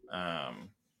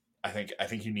 I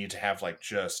think you need to have like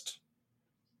just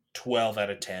 12 out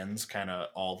of 10s kind of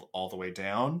all the way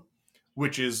down,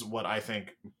 which is what I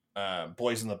think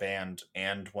Boys in the Band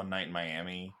and One Night in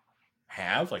Miami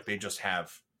have. Like they just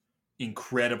have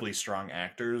incredibly strong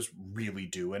actors really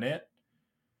doing it.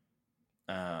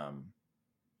 And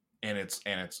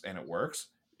it works.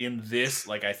 In this,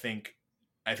 like I think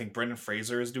Brendan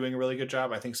Fraser is doing a really good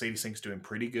job. I think Sadie Sink's doing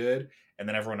pretty good, and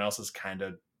then everyone else is kind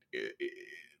of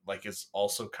like is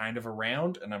also kind of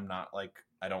around, and I'm not like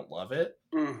I don't love it.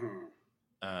 Mm-hmm.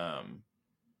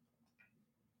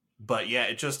 But yeah,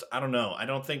 it just I don't know. I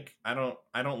don't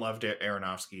love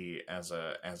Aronofsky as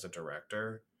a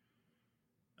director.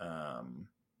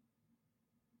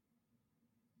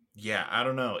 Yeah, I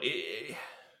don't know.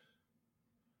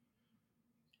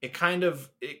 It kind of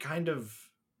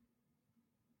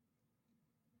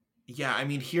yeah, I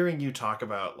mean hearing you talk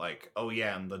about like, oh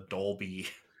yeah, and the Dolby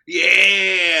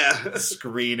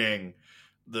screening,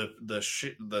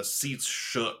 the seats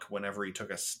shook whenever he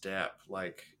took a step,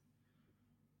 like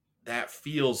that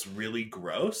feels really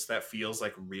gross. That feels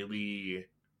like really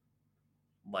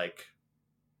like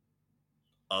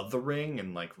othering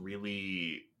and like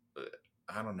really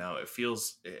I don't know. It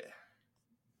feels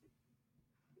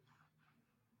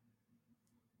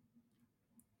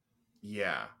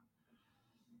yeah,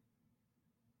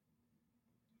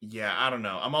 I don't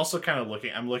know. I'm also kind of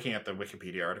looking at the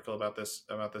Wikipedia article about this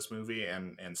movie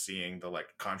and seeing the like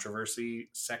controversy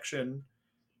section,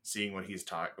 seeing what he's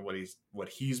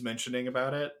mentioning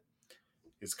about it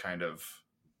is kind of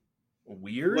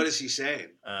weird. What is he saying?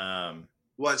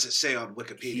 What does it say on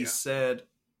Wikipedia? He said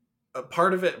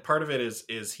part of it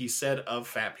is he said of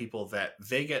fat people that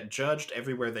they get judged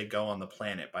everywhere they go on the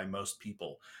planet by most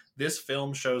people. This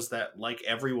film shows that, like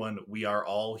everyone, we are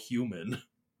all human.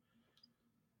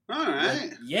 All right.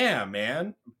 Like, yeah,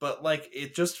 man. But like,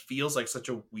 it just feels like such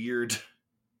a weird.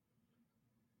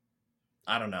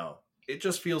 I don't know. It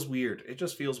just feels weird.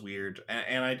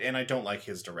 And I don't like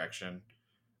his direction.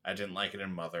 I didn't like it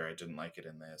in Mother. I didn't like it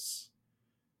in this.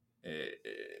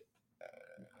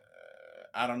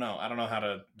 I don't know. I don't know how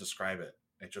to describe it.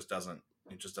 It just doesn't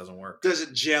work.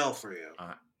 Doesn't gel for you.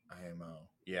 IMO.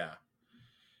 Yeah.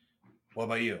 What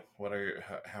about you?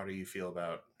 How do you feel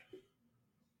about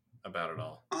it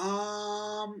all?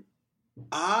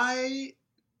 I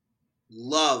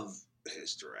love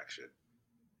his direction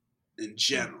in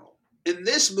general. In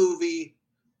this movie,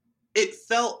 it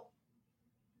felt,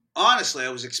 honestly, I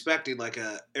was expecting like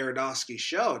a Aronofsky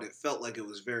show, and it felt like it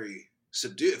was very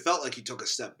subdued. It felt like he took a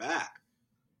step back.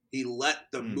 He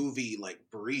let the movie like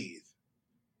breathe.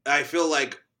 I feel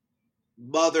like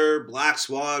Mother, Black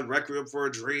Swan, Requiem for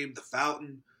a Dream, The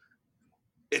Fountain,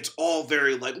 it's all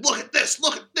very like, look at this,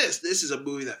 look at this. This is a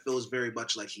movie that feels very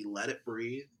much like he let it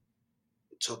breathe.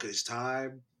 It took his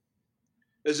time.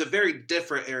 It was a very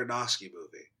different Aronofsky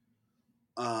movie.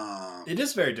 It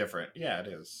is very different. Yeah, it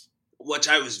is. Which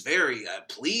I was very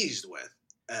pleased with.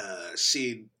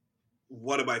 Seeing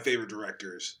one of my favorite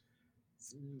directors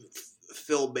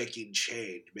filmmaking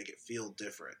change, make it feel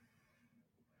different.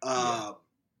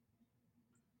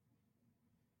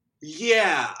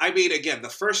 Yeah, I mean, again, the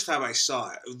first time I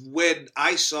saw it, when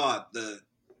I saw it,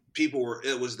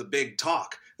 it was the big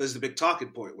talk. It was the big talking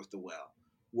point with The Whale.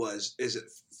 Is it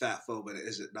fat phobic?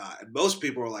 Is it not? And most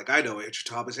people were like, I know Andrew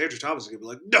Thomas. Andrew Thomas is going to be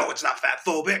like, no, it's not fat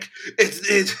phobic.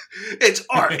 It's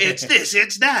art. It's this.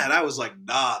 It's that. And I was like,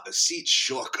 nah, the seat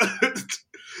shook.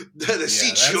 the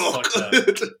seat shook.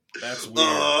 That's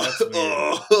weird. That's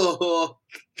weird.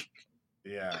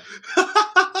 Yeah.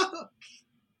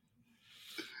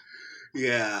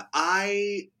 Yeah,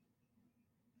 I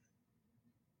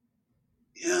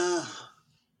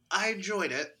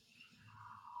enjoyed it.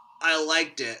 I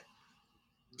liked it.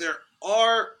 There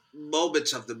are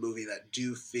moments of the movie that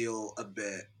do feel a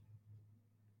bit,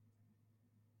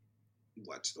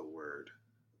 what's the word?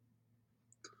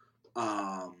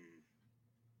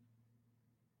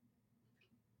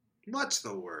 What's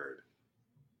the word?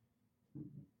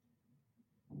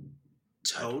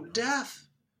 Tone deaf?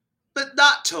 But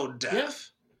not tone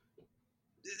deaf.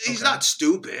 Yeah. He's not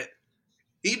stupid.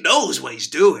 He knows what he's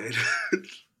doing.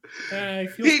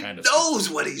 He knows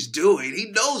what he's doing.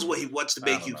 He knows what he wants to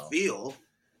make you feel.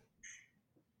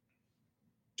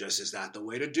 Just is not the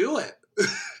way to do it.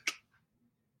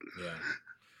 Yeah.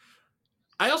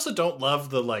 I also don't love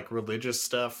the religious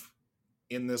stuff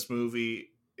in this movie.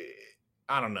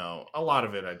 I don't know. A lot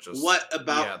of it I just... What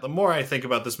about... Yeah, the more I think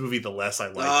about this movie, the less I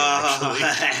like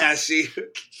it, actually. See?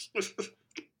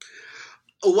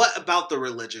 What about the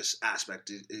religious aspect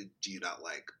do you not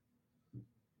like?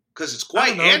 Because it's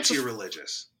quite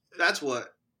anti-religious. That's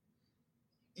what...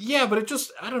 Yeah, but it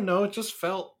just... I don't know. It just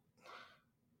felt...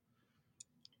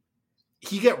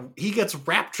 He gets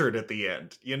raptured at the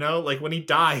end, you know? Like, when he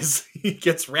dies, he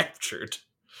gets raptured.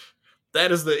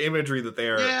 That is the imagery that they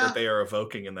are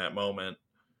evoking in that moment.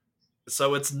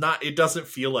 So it doesn't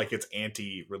feel like it's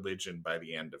anti-religion by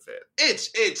the end of it.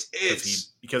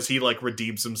 It's because he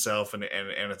redeems himself and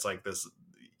it's like this,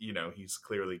 you know, he's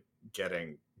clearly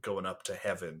going up to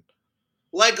heaven.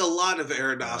 Like a lot of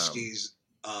Aronofsky's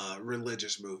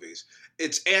religious movies.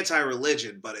 It's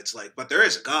anti-religion, but it's like, but there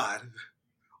is a God.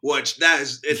 Which that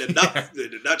is in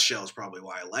a nutshell is probably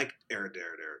why I like David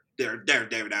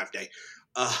Afday.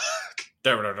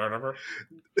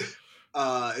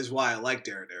 Is why I like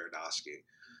Darren Aronofsky,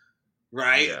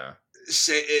 right? Yeah.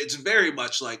 It's very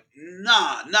much like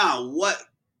nah. What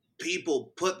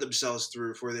people put themselves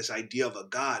through for this idea of a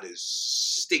God is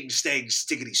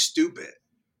stickety stupid.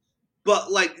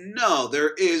 But no, there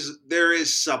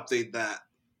is something that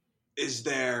is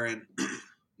there, and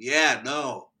yeah,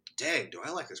 no. Dang, do I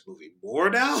like this movie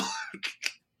more now?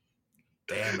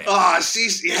 Damn it. Oh, see,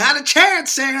 you had a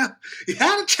chance, Sam. You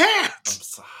had a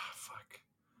chance.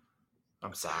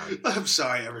 I'm sorry. I'm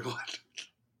sorry, everyone.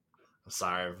 I'm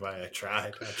sorry, everybody. I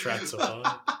tried so hard.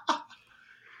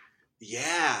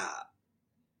 Yeah.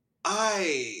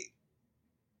 I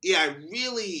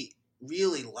really,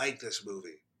 really like this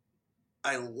movie.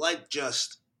 I like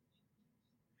just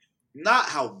not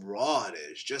how raw it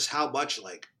is, just how much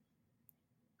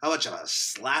of a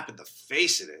slap in the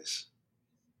face it is.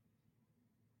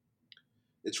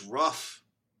 It's rough.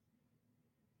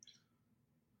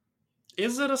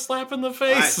 Is it a slap in the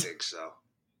face? I think so.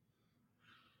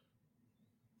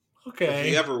 Okay. If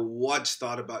you ever once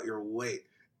thought about your weight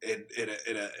in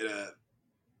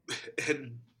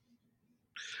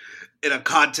a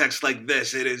context like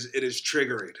this, it is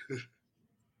triggering. Okay.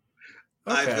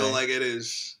 I feel like it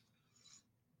is.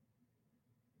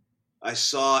 I've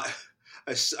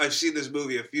seen this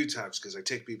movie a few times because I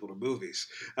take people to movies.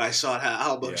 And I saw it at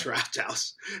Alamo Draft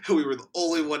House, and we were the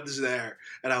only ones there.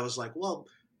 And I was like, well,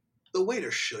 the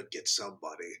waiter should get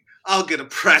somebody. I'll get a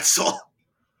pretzel.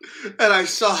 And I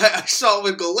saw it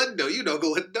with Galindo. You know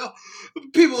Galindo.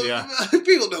 People know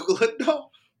Galindo.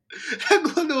 And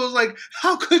Galindo was like,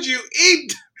 how could you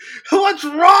eat? What's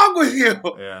wrong with you?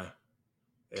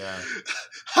 Yeah.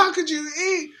 How could you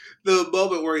eat? The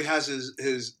moment where he has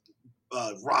his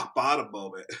rock bottom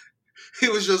moment. He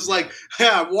was just like,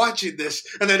 yeah, I'm watching this.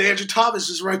 And then Andrew Thomas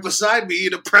is right beside me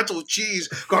eating a pretzel with cheese,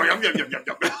 going, yum, yum, yum, yum,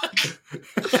 yum.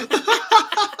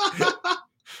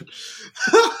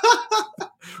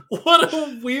 What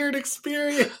a weird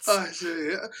experience. I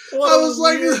see, yeah. What a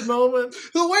weird moment.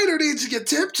 The waiter needs to get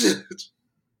tipped.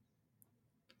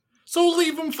 So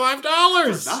leave him $5.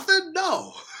 For nothing?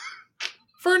 No.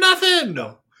 For nothing.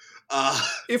 No.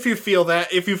 If you feel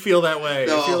that way,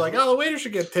 no. if you're like, oh, the waiter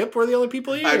should get tipped, we're the only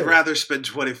people here. I'd rather spend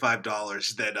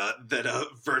 $25 than a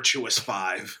virtuous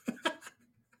 $5.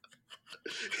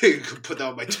 You can put that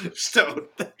on my tombstone.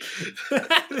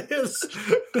 That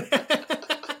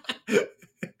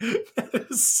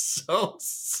is so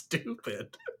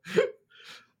stupid.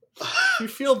 If you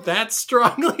feel that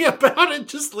strongly about it,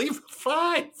 just leave a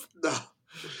 5. No,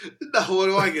 what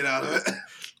do I get out of it?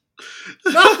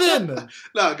 Nothing.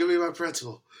 No, give me my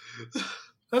pretzel.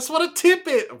 That's what a tip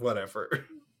is. Whatever.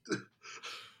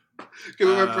 Give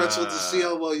me my pretzel to see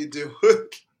how well you do.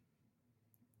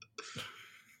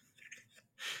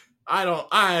 I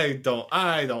don't like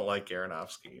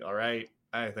Aronofsky. All right,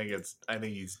 I think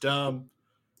he's dumb,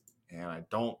 and I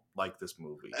don't like this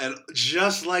movie. And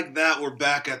just like that, we're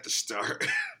back at the start.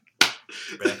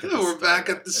 We're back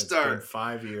at the start. It's been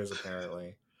 5 years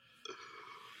apparently.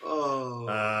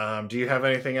 Oh. Do you have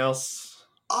anything else?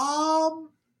 Yeah,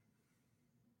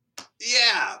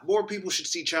 more people should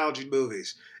see challenging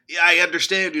movies. Yeah, I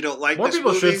understand you don't like more this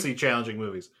people movie. Should see challenging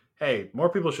movies. Hey, more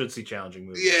people should see challenging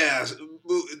movies. Yeah,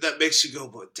 that makes you go,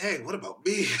 but dang, what about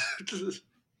me?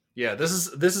 Yeah, this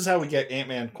is how we get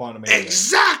Ant-Man Quantumania.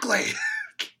 Exactly.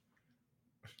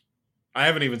 I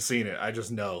haven't even seen it. I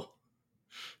just know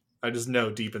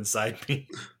deep inside me.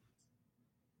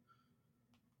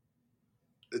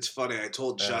 It's funny. I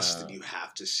told Justin you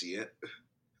have to see it,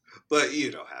 but you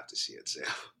don't have to see it, Sam.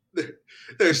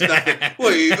 There's nothing.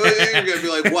 Well, you're gonna be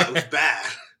like, "What? It was bad."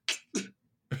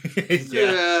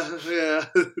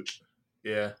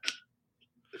 Yeah.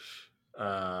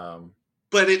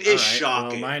 But it is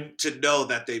shocking to know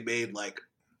that they made not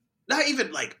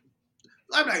even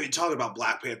I'm not even talking about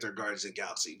Black Panther, Guardians of the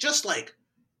Galaxy, just like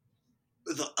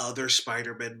the other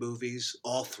Spider-Man movies,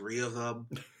 all 3 of them,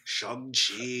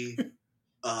 Shang-Chi,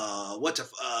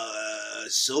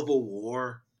 Civil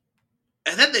War,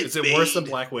 and then is it worse than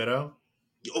Black Widow?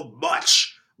 Oh,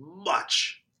 much.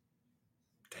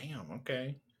 Damn.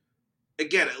 Okay.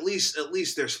 Again, at least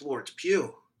there's Florence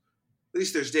Pugh. At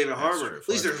least there's David Harbour. At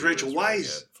least there's Rachel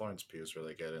Weisz. Really Florence Pugh's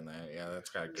really good in that. Yeah, that's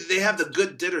kind of good. They have the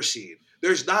good dinner scene.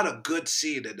 There's not a good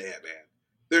scene in Ant-Man.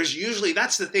 There's usually,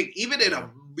 that's the thing, even in a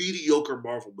mediocre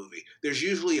Marvel movie, there's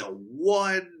usually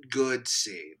one good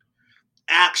scene.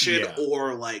 Action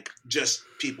or just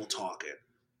people talking.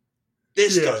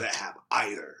 This doesn't have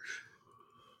either.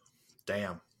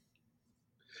 Damn.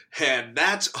 And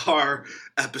that's our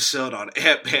episode on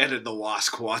Ant-Man and the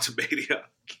Wasp: Quantumania.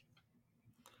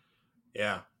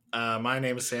 Yeah. My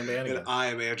name is Sam Bannigan. And I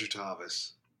am Andrew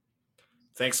Thomas.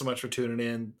 Thanks so much for tuning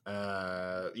in.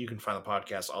 You can find the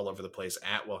podcast all over the place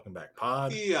at Welcome Back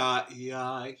Pod. You can...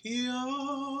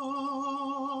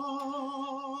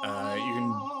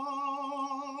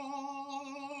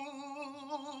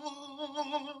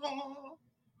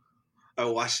 I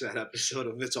watched that episode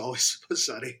of It's Always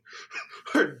Sunny.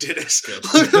 Or Dennis. Dennis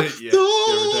gets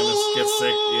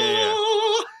sick.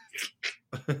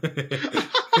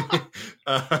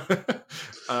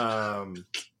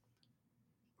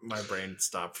 My brain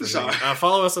stopped for me.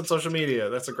 Follow us on social media.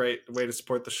 That's a great way to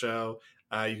support the show.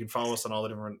 You can follow us on all the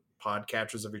different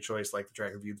podcatchers of your choice, like the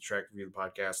Track Review, the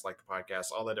podcast, like the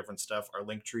podcast, all that different stuff. Our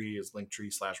link tree is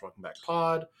linktree/Welcome Back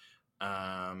Pod.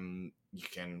 You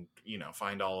can,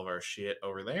 find all of our shit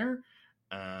over there.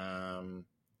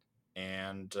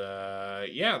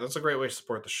 That's a great way to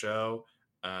support the show.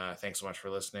 Thanks so much for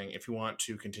listening. If you want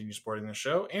to continue supporting the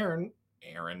show,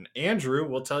 Andrew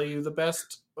will tell you the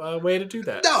best way to do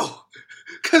that. No,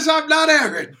 because I'm not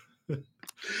Aaron.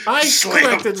 I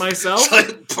corrected myself.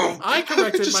 I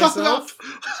corrected myself.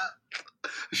 I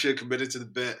should have committed to the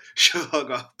bit. Should have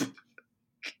hung up.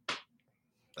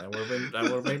 That would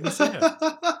have made me sad.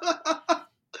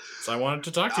 So I wanted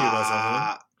to talk to you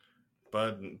about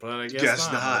something, but I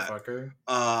guess not, motherfucker.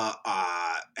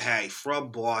 Hey,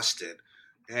 from Boston.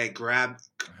 Hey, grab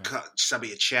some of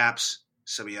your chaps,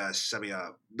 some of your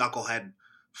knucklehead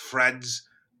friends,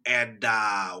 and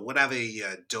whatever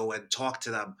you're doing, talk to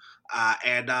them,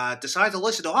 and decide to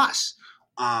listen to us.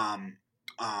 Dang,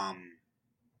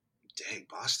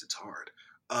 Boston's hard.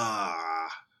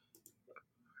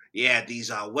 These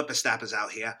whippersnappers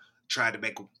out here trying to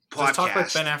make a podcast. Just talk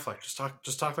like Ben Affleck.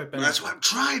 Just talk like Ben Affleck. That's what I'm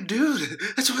trying, dude.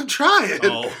 That's what I'm trying.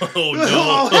 Oh no.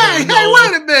 Oh, hey,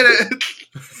 wait a minute.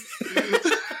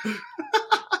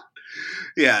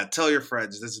 Yeah, tell your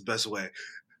friends. This is the best way.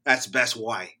 That's the best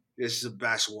why. This is the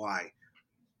best why.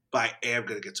 But I am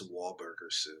going to get some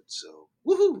Wahlburgers soon, so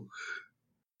woohoo.